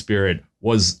Like Teen Spirit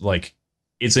was like,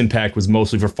 its impact was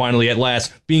mostly for finally at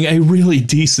last being a really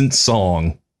decent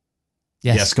song.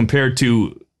 Yes, compared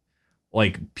to,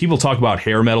 like, people talk about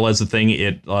hair metal as the thing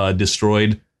it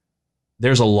destroyed.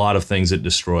 There's a lot of things it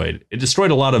destroyed. It destroyed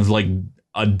a lot of, like,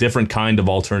 a different kind of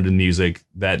alternative music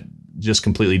that just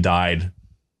completely died.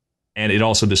 And it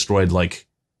also destroyed, like,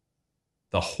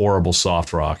 the horrible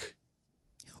soft rock.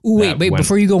 Ooh, wait,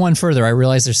 before you go one further, I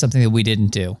realize there's something that we didn't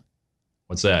do.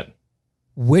 What's that?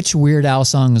 Which Weird Al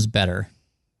song is better?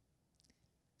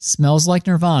 Smells Like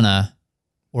Nirvana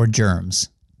or Germs?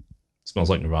 Smells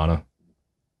Like Nirvana.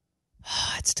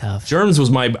 It's tough. Germs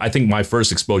was I think my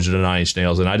first exposure to Nine Inch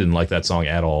Nails, and I didn't like that song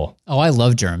at all. Oh, I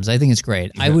love Germs. I think it's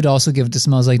great. Yeah. I would also give it to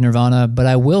Smells Like Nirvana, but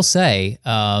I will say,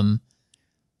 Off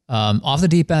the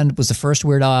Deep End was the first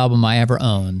Weird Al album I ever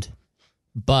owned.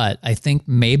 But I think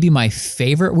maybe my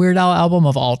favorite Weird Al album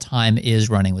of all time is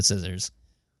Running with Scissors.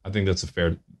 I think that's a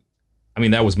fair... I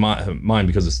mean, that was mine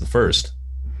because it's the first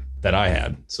that I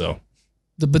had, so...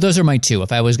 But those are my two.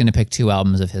 If I was going to pick two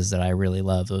albums of his that I really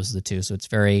love, those are the two. So it's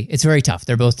very tough.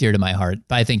 They're both dear to my heart.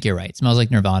 But I think you're right. Smells Like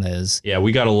Nirvana is... Yeah,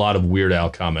 we got a lot of Weird Al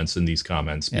comments in these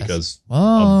comments because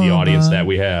of the audience that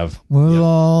we have. With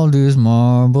all these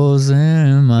marbles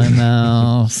in my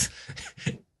mouth.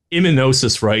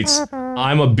 Iminosis writes,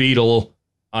 I'm a beetle.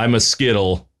 I'm a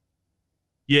skittle.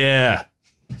 Yeah.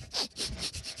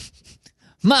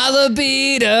 My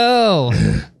libido.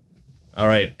 All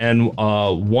right, and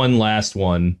one last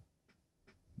one.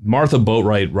 Martha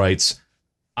Boatwright writes,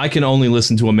 I can only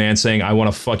listen to a man saying, I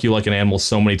want to fuck you like an animal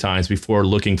so many times before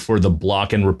looking for the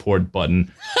block and report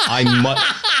button. I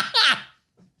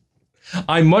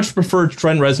much prefer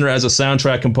Trent Reznor as a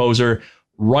soundtrack composer.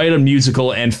 Write a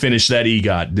musical and finish that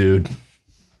EGOT, dude.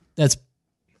 That's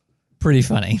pretty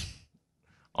funny.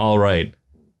 All right.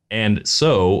 And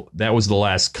so that was the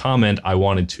last comment I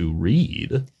wanted to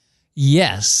read.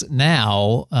 Yes.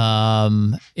 Now,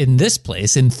 in this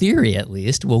place, in theory at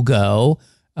least, we'll go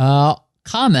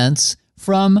comments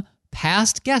from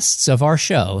past guests of our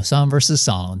show, Song vs.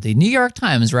 Song, the New York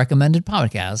Times recommended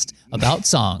podcast about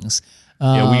songs.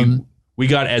 We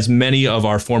got as many of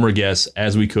our former guests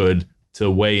as we could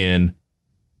to weigh in.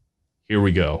 Here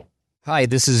we go. Hi,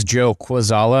 this is Joe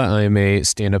Quazala. I'm a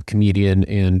stand-up comedian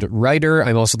and writer.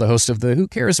 I'm also the host of the Who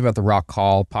Cares About the Rock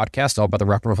Hall podcast, all about the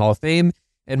Rock and Roll Hall of Fame.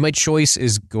 And my choice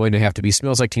is going to have to be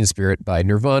Smells Like Teen Spirit by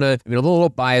Nirvana. I mean, I'm a little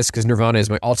biased because Nirvana is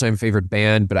my all-time favorite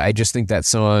band, but I just think that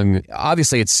song,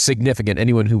 obviously it's significant.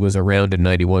 Anyone who was around in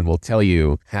 91 will tell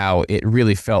you how it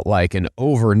really felt like an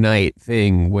overnight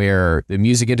thing where the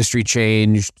music industry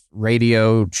changed,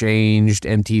 radio changed,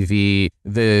 MTV.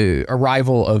 The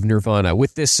arrival of Nirvana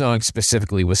with this song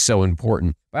specifically was so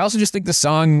important. I also just think the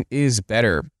song is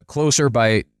better. Closer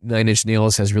by Nine Inch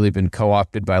Nails has really been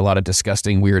co-opted by a lot of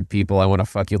disgusting, weird people. I want to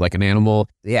fuck you like an animal.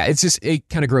 Yeah, it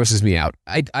kind of grosses me out.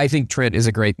 I think Trent is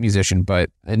a great musician, but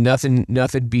nothing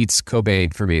beats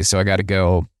Cobain for me. So I got to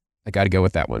go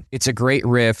with that one. It's a great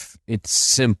riff. It's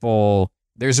simple.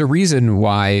 There's a reason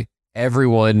why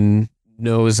everyone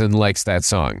knows and likes that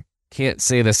song. Can't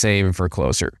say the same for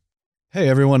Closer. Hey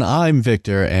everyone, I'm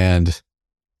Victor, and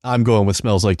I'm going with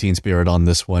Smells Like Teen Spirit on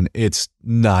this one. It's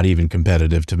not even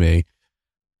competitive to me.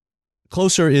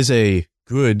 Closer is a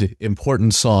good,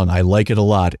 important song. I like it a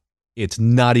lot. It's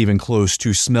not even close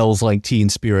to Smells Like Teen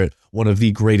Spirit, one of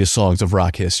the greatest songs of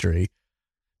rock history.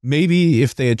 Maybe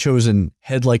if they had chosen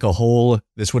Head Like a Hole,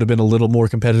 this would have been a little more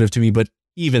competitive to me, but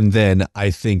even then,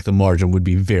 I think the margin would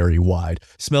be very wide.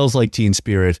 Smells Like Teen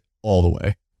Spirit all the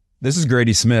way. This is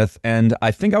Grady Smith, and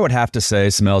I think I would have to say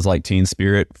Smells Like Teen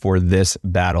Spirit for this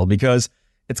battle because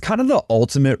it's kind of the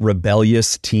ultimate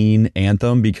rebellious teen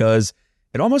anthem because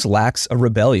it almost lacks a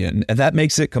rebellion, and that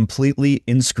makes it completely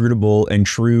inscrutable and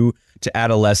true to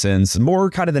adolescence,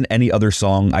 more kind of than any other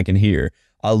song I can hear.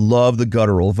 I love the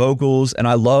guttural vocals, and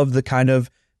I love the kind of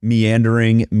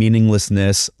meandering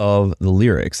meaninglessness of the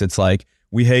lyrics. It's like,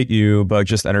 we hate you, but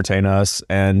just entertain us,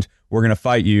 and we're going to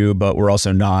fight you, but we're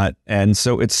also not. And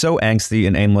so it's so angsty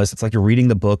and aimless. It's like you're reading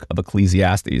the book of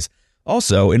Ecclesiastes.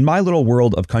 Also, in my little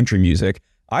world of country music,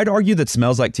 I'd argue that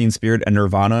Smells Like Teen Spirit and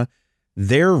Nirvana,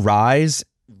 their rise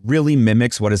really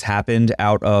mimics what has happened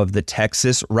out of the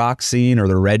Texas rock scene or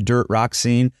the red dirt rock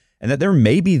scene, and that they're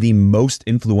maybe the most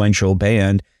influential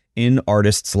band in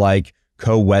artists like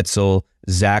Co Wetzel,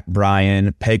 Zach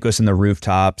Bryan, Pecos and the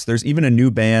Rooftops. There's even a new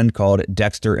band called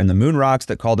Dexter and the Moonrocks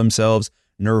that call themselves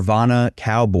Nirvana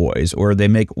Cowboys, or they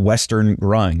make Western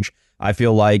grunge. I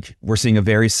feel like we're seeing a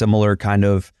very similar kind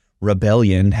of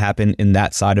rebellion happen in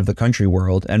that side of the country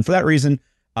world. And for that reason,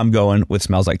 I'm going with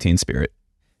Smells Like Teen Spirit.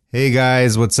 Hey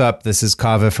guys, what's up? This is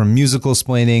Kava from Musical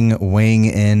Splaining, weighing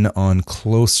in on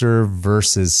Closer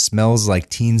versus Smells Like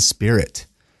Teen Spirit.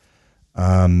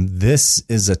 This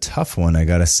is a tough one, I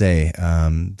gotta say.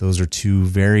 Those are two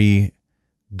very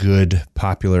good,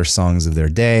 popular songs of their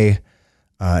day.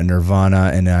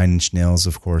 Nirvana and Nine Inch Nails,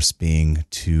 of course, being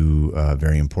two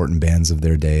very important bands of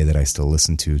their day that I still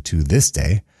listen to this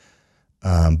day.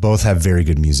 Both have very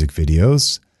good music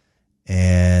videos.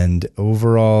 And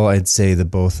overall, I'd say that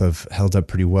both have held up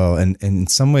pretty well. And in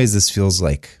some ways, this feels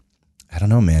like, I don't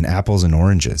know, man, apples and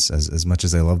oranges. As much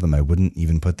as I love them, I wouldn't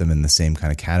even put them in the same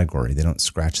kind of category. They don't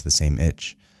scratch the same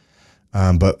itch.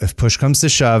 But if push comes to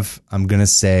shove, I'm going to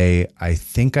say I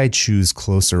think I choose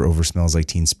Closer over Smells Like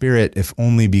Teen Spirit, if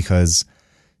only because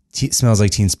Smells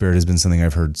Like Teen Spirit has been something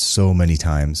I've heard so many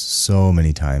times. It's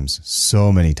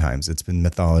been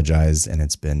mythologized and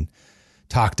it's been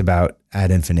talked about ad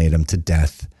infinitum to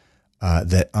death,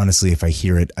 that honestly, if I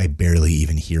hear it, I barely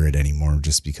even hear it anymore,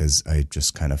 just because I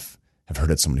just kind of have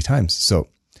heard it so many times. So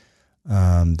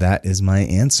that is my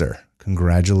answer.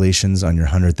 Congratulations on your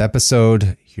 100th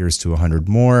episode. Here's to 100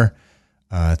 more.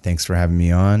 Thanks for having me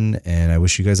on, and I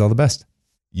wish you guys all the best.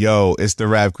 Yo, it's the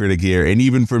Rap Critic here, and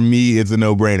even for me, it's a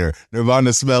no-brainer.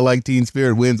 Nirvana Smell Like Teen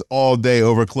Spirit wins all day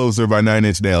over Closer by Nine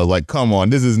Inch Nails. Like, come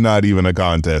on, this is not even a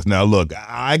contest. Now, look,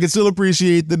 I can still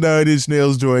appreciate the Nine Inch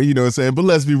Nails joint, you know what I'm saying? But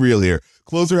let's be real here.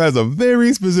 Closer has a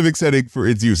very specific setting for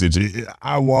its usage.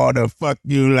 I wanna fuck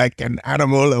you like an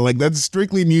animal. Like, that's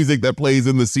strictly music that plays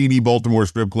in the seedy Baltimore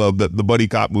strip club that the Buddy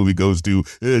Cop movie goes to,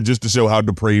 just to show how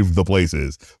depraved the place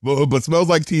is. But Smells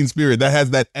Like Teen Spirit, that has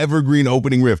that evergreen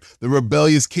opening riff, the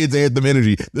rebellious kids anthem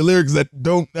energy, the lyrics that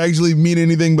don't actually mean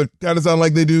anything but kind of sound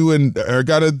like they do and are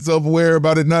kind of self-aware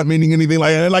about it not meaning anything.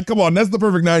 Like, come on, that's the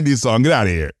perfect 90s song. Get out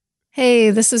of here. Hey,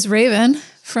 this is Raven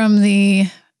from the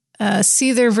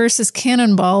Seether versus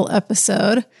Cannonball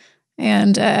episode.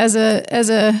 And as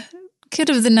a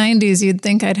kid of the 90s, you'd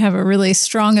think I'd have a really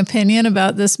strong opinion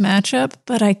about this matchup,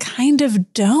 but I kind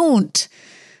of don't.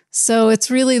 So it's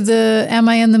really am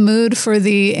I in the mood for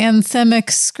the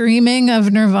anthemic screaming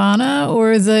of Nirvana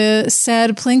or the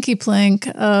sad plinky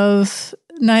plink of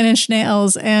Nine Inch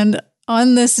Nails? And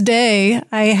on this day,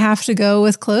 I have to go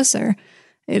with Closer.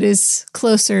 It is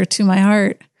closer to my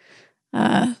heart.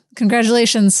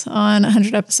 Congratulations on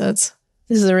 100 episodes.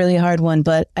 This is a really hard one,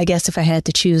 but I guess if I had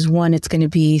to choose one, it's going to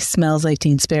be Smells Like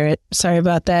Teen Spirit. Sorry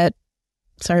about that,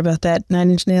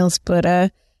 Nine Inch Nails.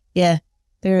 But yeah,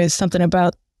 there is something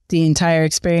about the entire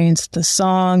experience, the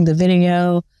song, the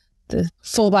video, the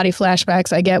full body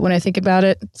flashbacks I get when I think about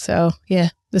it. So yeah,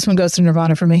 this one goes to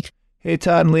Nirvana for me. Hey,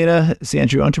 Todd and Lena, it's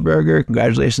Andrew Unterberger.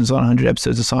 Congratulations on 100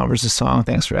 episodes of Song versus Song.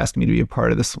 Thanks for asking me to be a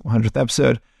part of this 100th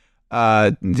episode.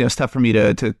 It's tough for me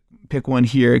to pick one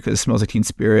here because Smells Like Teen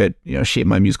Spirit, shaped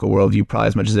my musical worldview probably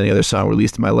as much as any other song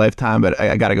released in my lifetime. But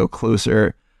I got to go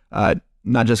Closer,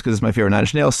 not just because it's my favorite Nine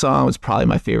Inch Nails song. It's probably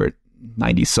my favorite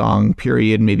 90s song,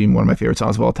 period. Maybe one of my favorite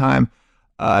songs of all time.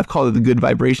 I've called it the good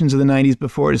vibrations of the 90s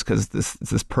before, just because it's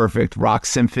this perfect rock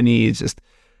symphony. It's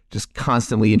just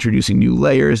constantly introducing new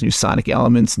layers, new sonic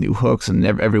elements, new hooks, and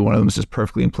every one of them is just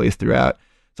perfectly in place throughout.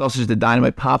 It's also just a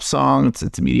dynamite pop song.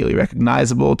 It's immediately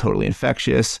recognizable, totally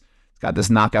infectious. It's got this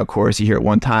knockout chorus you hear it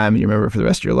one time and you remember it for the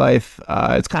rest of your life.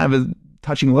 It's kind of a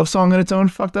touching love song in its own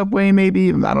fucked up way, maybe.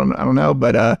 I don't know,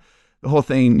 but the whole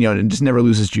thing, it just never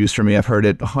loses juice for me. I've heard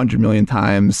it 100 million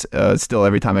times. Still,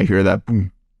 every time I hear that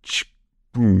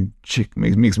boom, chick,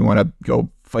 makes me want to go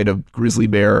fight a grizzly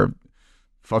bear, or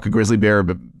fuck a grizzly bear,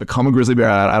 but become a grizzly bear.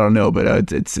 I don't know, but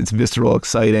it's visceral,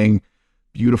 exciting,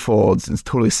 beautiful. It's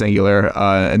totally singular.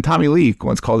 And Tommy Lee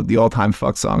once called it the all-time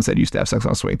fuck song. Said used to have sex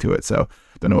on swing to it. So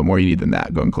don't know what more you need than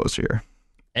that. Going Closer here.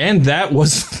 And that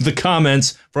was the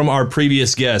comments from our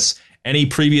previous guests. Any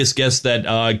previous guests that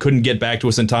couldn't get back to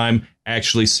us in time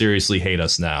actually seriously hate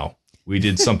us now. We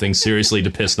did something seriously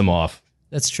to piss them off.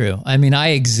 That's true. I mean, I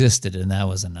existed and that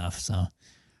was enough. So.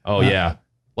 Oh, yeah.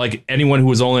 Like anyone who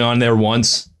was only on there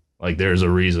once, like there's a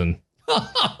reason.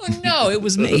 Oh, no, it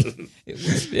was me. It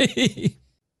was me.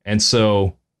 And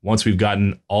so once we've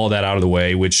gotten all that out of the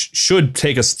way, which should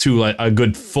take us to a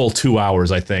good full 2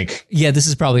 hours, I think. Yeah, this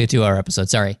is probably a 2-hour episode.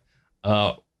 Sorry.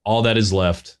 All that is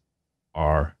left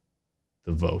are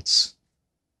the votes.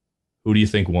 Who do you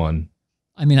think won?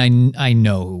 I mean, I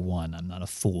know who won. I'm not a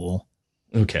fool.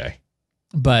 Okay.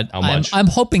 But How much? I'm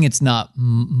hoping it's not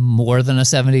more than a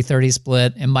 70-30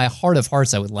 split. In my heart of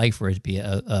hearts, I would like for it to be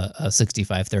a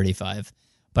 65-35.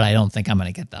 But I don't think I'm going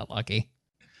to get that lucky.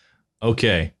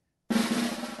 Okay.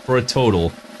 For a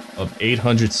total of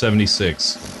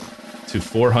 876 to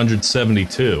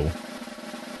 472,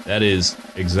 that is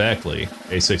exactly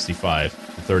a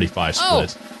 65-35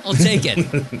 split. I'll take it.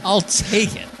 I'll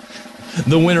take it.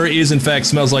 The winner is, in fact,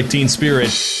 Smells Like Teen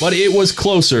Spirit, but it was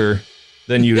closer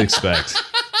than you'd expect.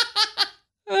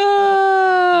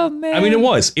 Oh, man. I mean, it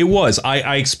was. It was.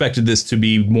 I expected this to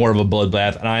be more of a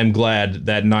bloodbath, and I'm glad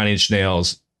that Nine Inch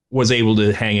Nails was able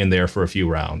to hang in there for a few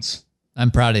rounds. I'm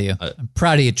proud of you. I'm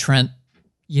proud of you, Trent.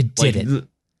 You did it.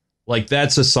 Like,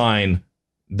 that's a sign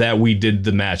that we did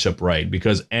the matchup right,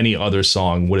 because any other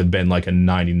song would have been like a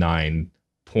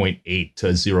 99.8 to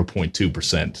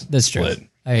 0.2%. That's split. true.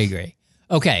 I agree.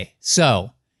 Okay,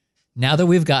 so now that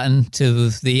we've gotten to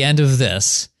the end of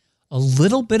this, a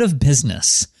little bit of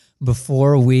business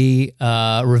before we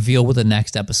reveal what the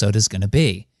next episode is going to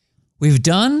be. We've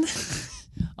done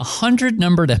 100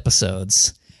 numbered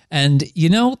episodes. And, you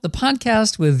know, the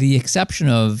podcast, with the exception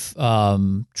of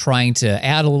trying to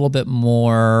add a little bit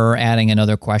more, adding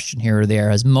another question here or there,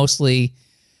 has mostly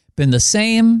been the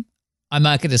same. I'm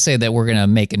not going to say that we're going to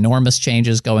make enormous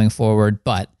changes going forward,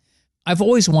 but I've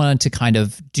always wanted to kind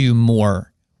of do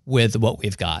more with what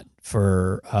we've got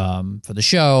for the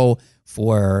show,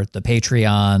 for the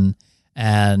Patreon,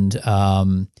 and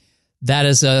that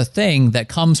is a thing that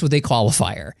comes with a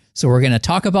qualifier. So we're going to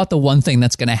talk about the one thing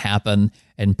that's going to happen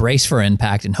and brace for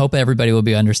impact and hope everybody will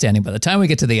be understanding by the time we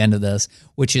get to the end of this,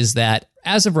 which is that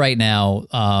as of right now,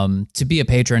 to be a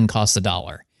patron costs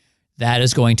 $1. That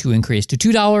is going to increase to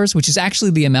 $2, which is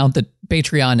actually the amount that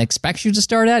Patreon expects you to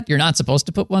start at. You're not supposed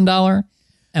to put $1.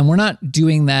 And we're not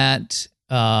doing that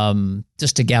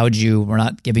just to gouge you. We're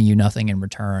not giving you nothing in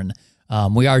return.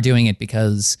 We are doing it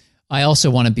because I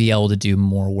also want to be able to do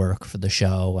more work for the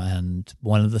show. And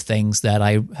one of the things that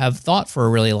I have thought for a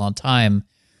really long time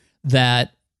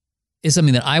that is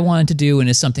something that I wanted to do and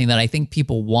is something that I think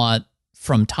people want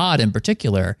from Todd in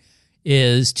particular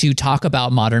is to talk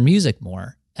about modern music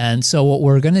more. And so what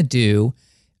we're going to do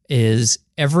is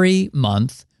every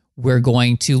month we're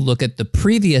going to look at the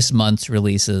previous month's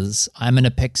releases. I'm going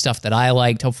to pick stuff that I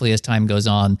liked. Hopefully as time goes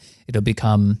on, it'll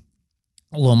become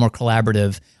a little more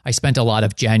collaborative. I spent a lot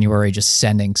of January just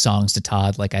sending songs to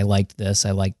Todd, like I liked this.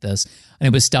 And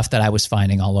it was stuff that I was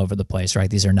finding all over the place, right?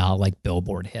 These are not like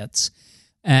Billboard hits.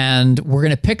 And we're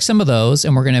going to pick some of those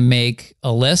and we're going to make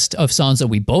a list of songs that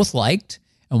we both liked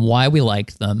and why we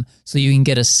liked them, so you can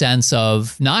get a sense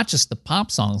of not just the pop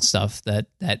song stuff that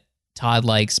Todd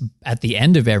likes at the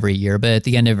end of every year, but at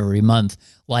the end of every month,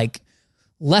 like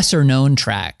lesser known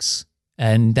tracks.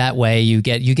 And that way you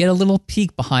get a little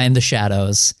peek behind the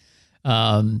shadows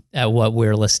at what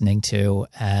we're listening to,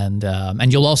 and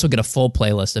you'll also get a full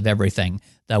playlist of everything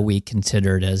that we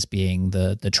considered as being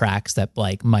the tracks that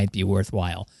like might be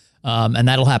worthwhile. And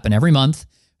that'll happen every month,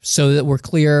 so that we're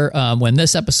clear. When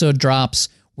this episode drops,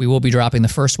 we will be dropping the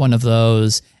first one of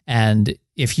those. And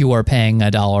if you are paying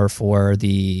 $1 for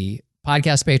the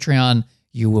podcast Patreon,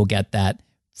 you will get that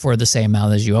for the same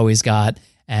amount as you always got.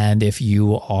 And if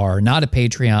you are not a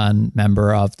Patreon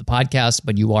member of the podcast,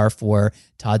 but you are for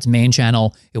Todd's main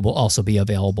channel, it will also be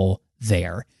available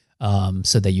there,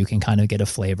 so that you can kind of get a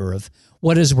flavor of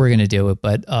what it is we're going to do.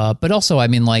 But also, I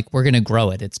mean, like, we're going to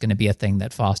grow it. It's going to be a thing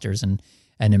that fosters and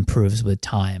improves with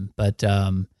time. But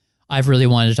I've really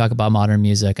wanted to talk about modern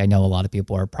music. I know a lot of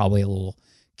people are probably a little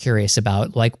curious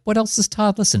about, like, what else does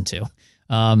Todd listen to?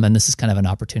 And this is kind of an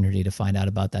opportunity to find out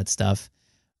about that stuff.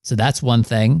 So that's one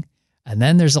thing. And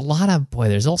then there's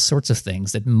there's all sorts of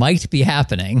things that might be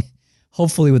happening,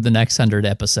 hopefully with the next 100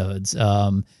 episodes,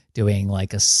 doing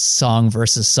like a song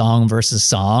versus song versus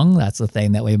song. That's the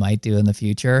thing that we might do in the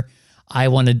future. I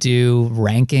want to do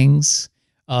rankings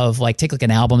of like, take like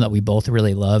an album that we both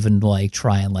really love and like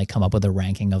try and like come up with a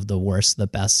ranking of the worst, the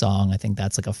best song. I think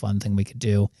that's like a fun thing we could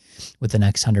do with the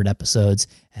next 100 episodes.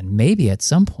 And maybe at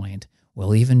some point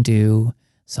we'll even do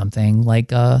something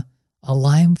like a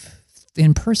live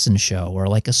in-person show, or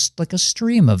like a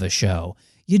stream of a show.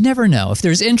 You never know. If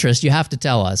there's interest, you have to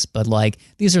tell us. But like,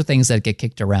 these are things that get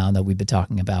kicked around that we've been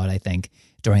talking about, I think,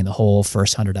 during the whole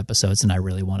first 100 episodes. And I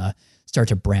really want to start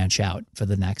to branch out for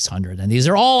the next 100. And these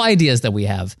are all ideas that we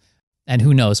have. And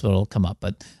who knows what'll come up.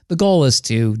 But the goal is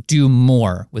to do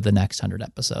more with the next 100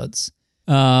 episodes.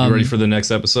 You ready for the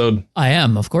next episode? I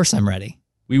am. Of course I'm ready.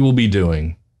 We will be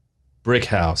doing Brick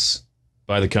House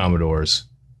by the Commodores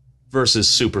versus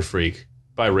Super Freak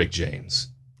by Rick James.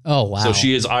 Oh, wow. So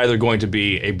she is either going to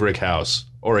be a brick house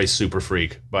or a super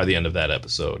freak by the end of that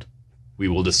episode. We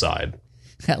will decide.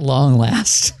 At long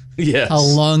last. Yes. How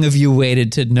long have you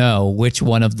waited to know which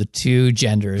one of the two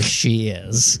genders she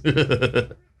is?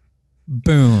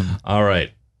 Boom. All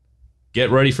right.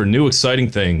 Get ready for new exciting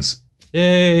things.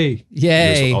 Yay.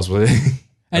 Yay. And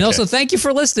Okay. also, thank you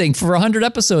for listening for 100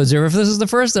 episodes. Or if this is the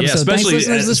first episode, Yeah, thanks for especially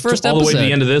listening to this first all episode. the way to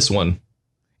the end of this one.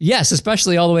 Yes,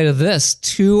 especially all the way to this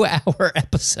 2-hour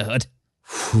episode.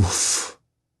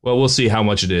 Well, we'll see how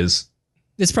much it is.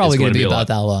 It's probably going to be a about lot.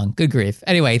 that long. Good grief.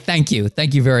 Anyway, thank you.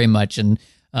 Thank you very much. And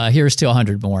here's to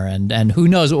 100 more. And who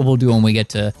knows what we'll do when we get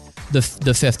to the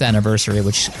 5th anniversary,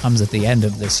 which comes at the end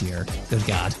of this year. Good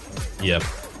God. Yep.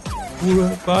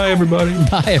 Bye, everybody.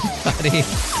 Bye,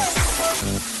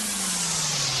 everybody.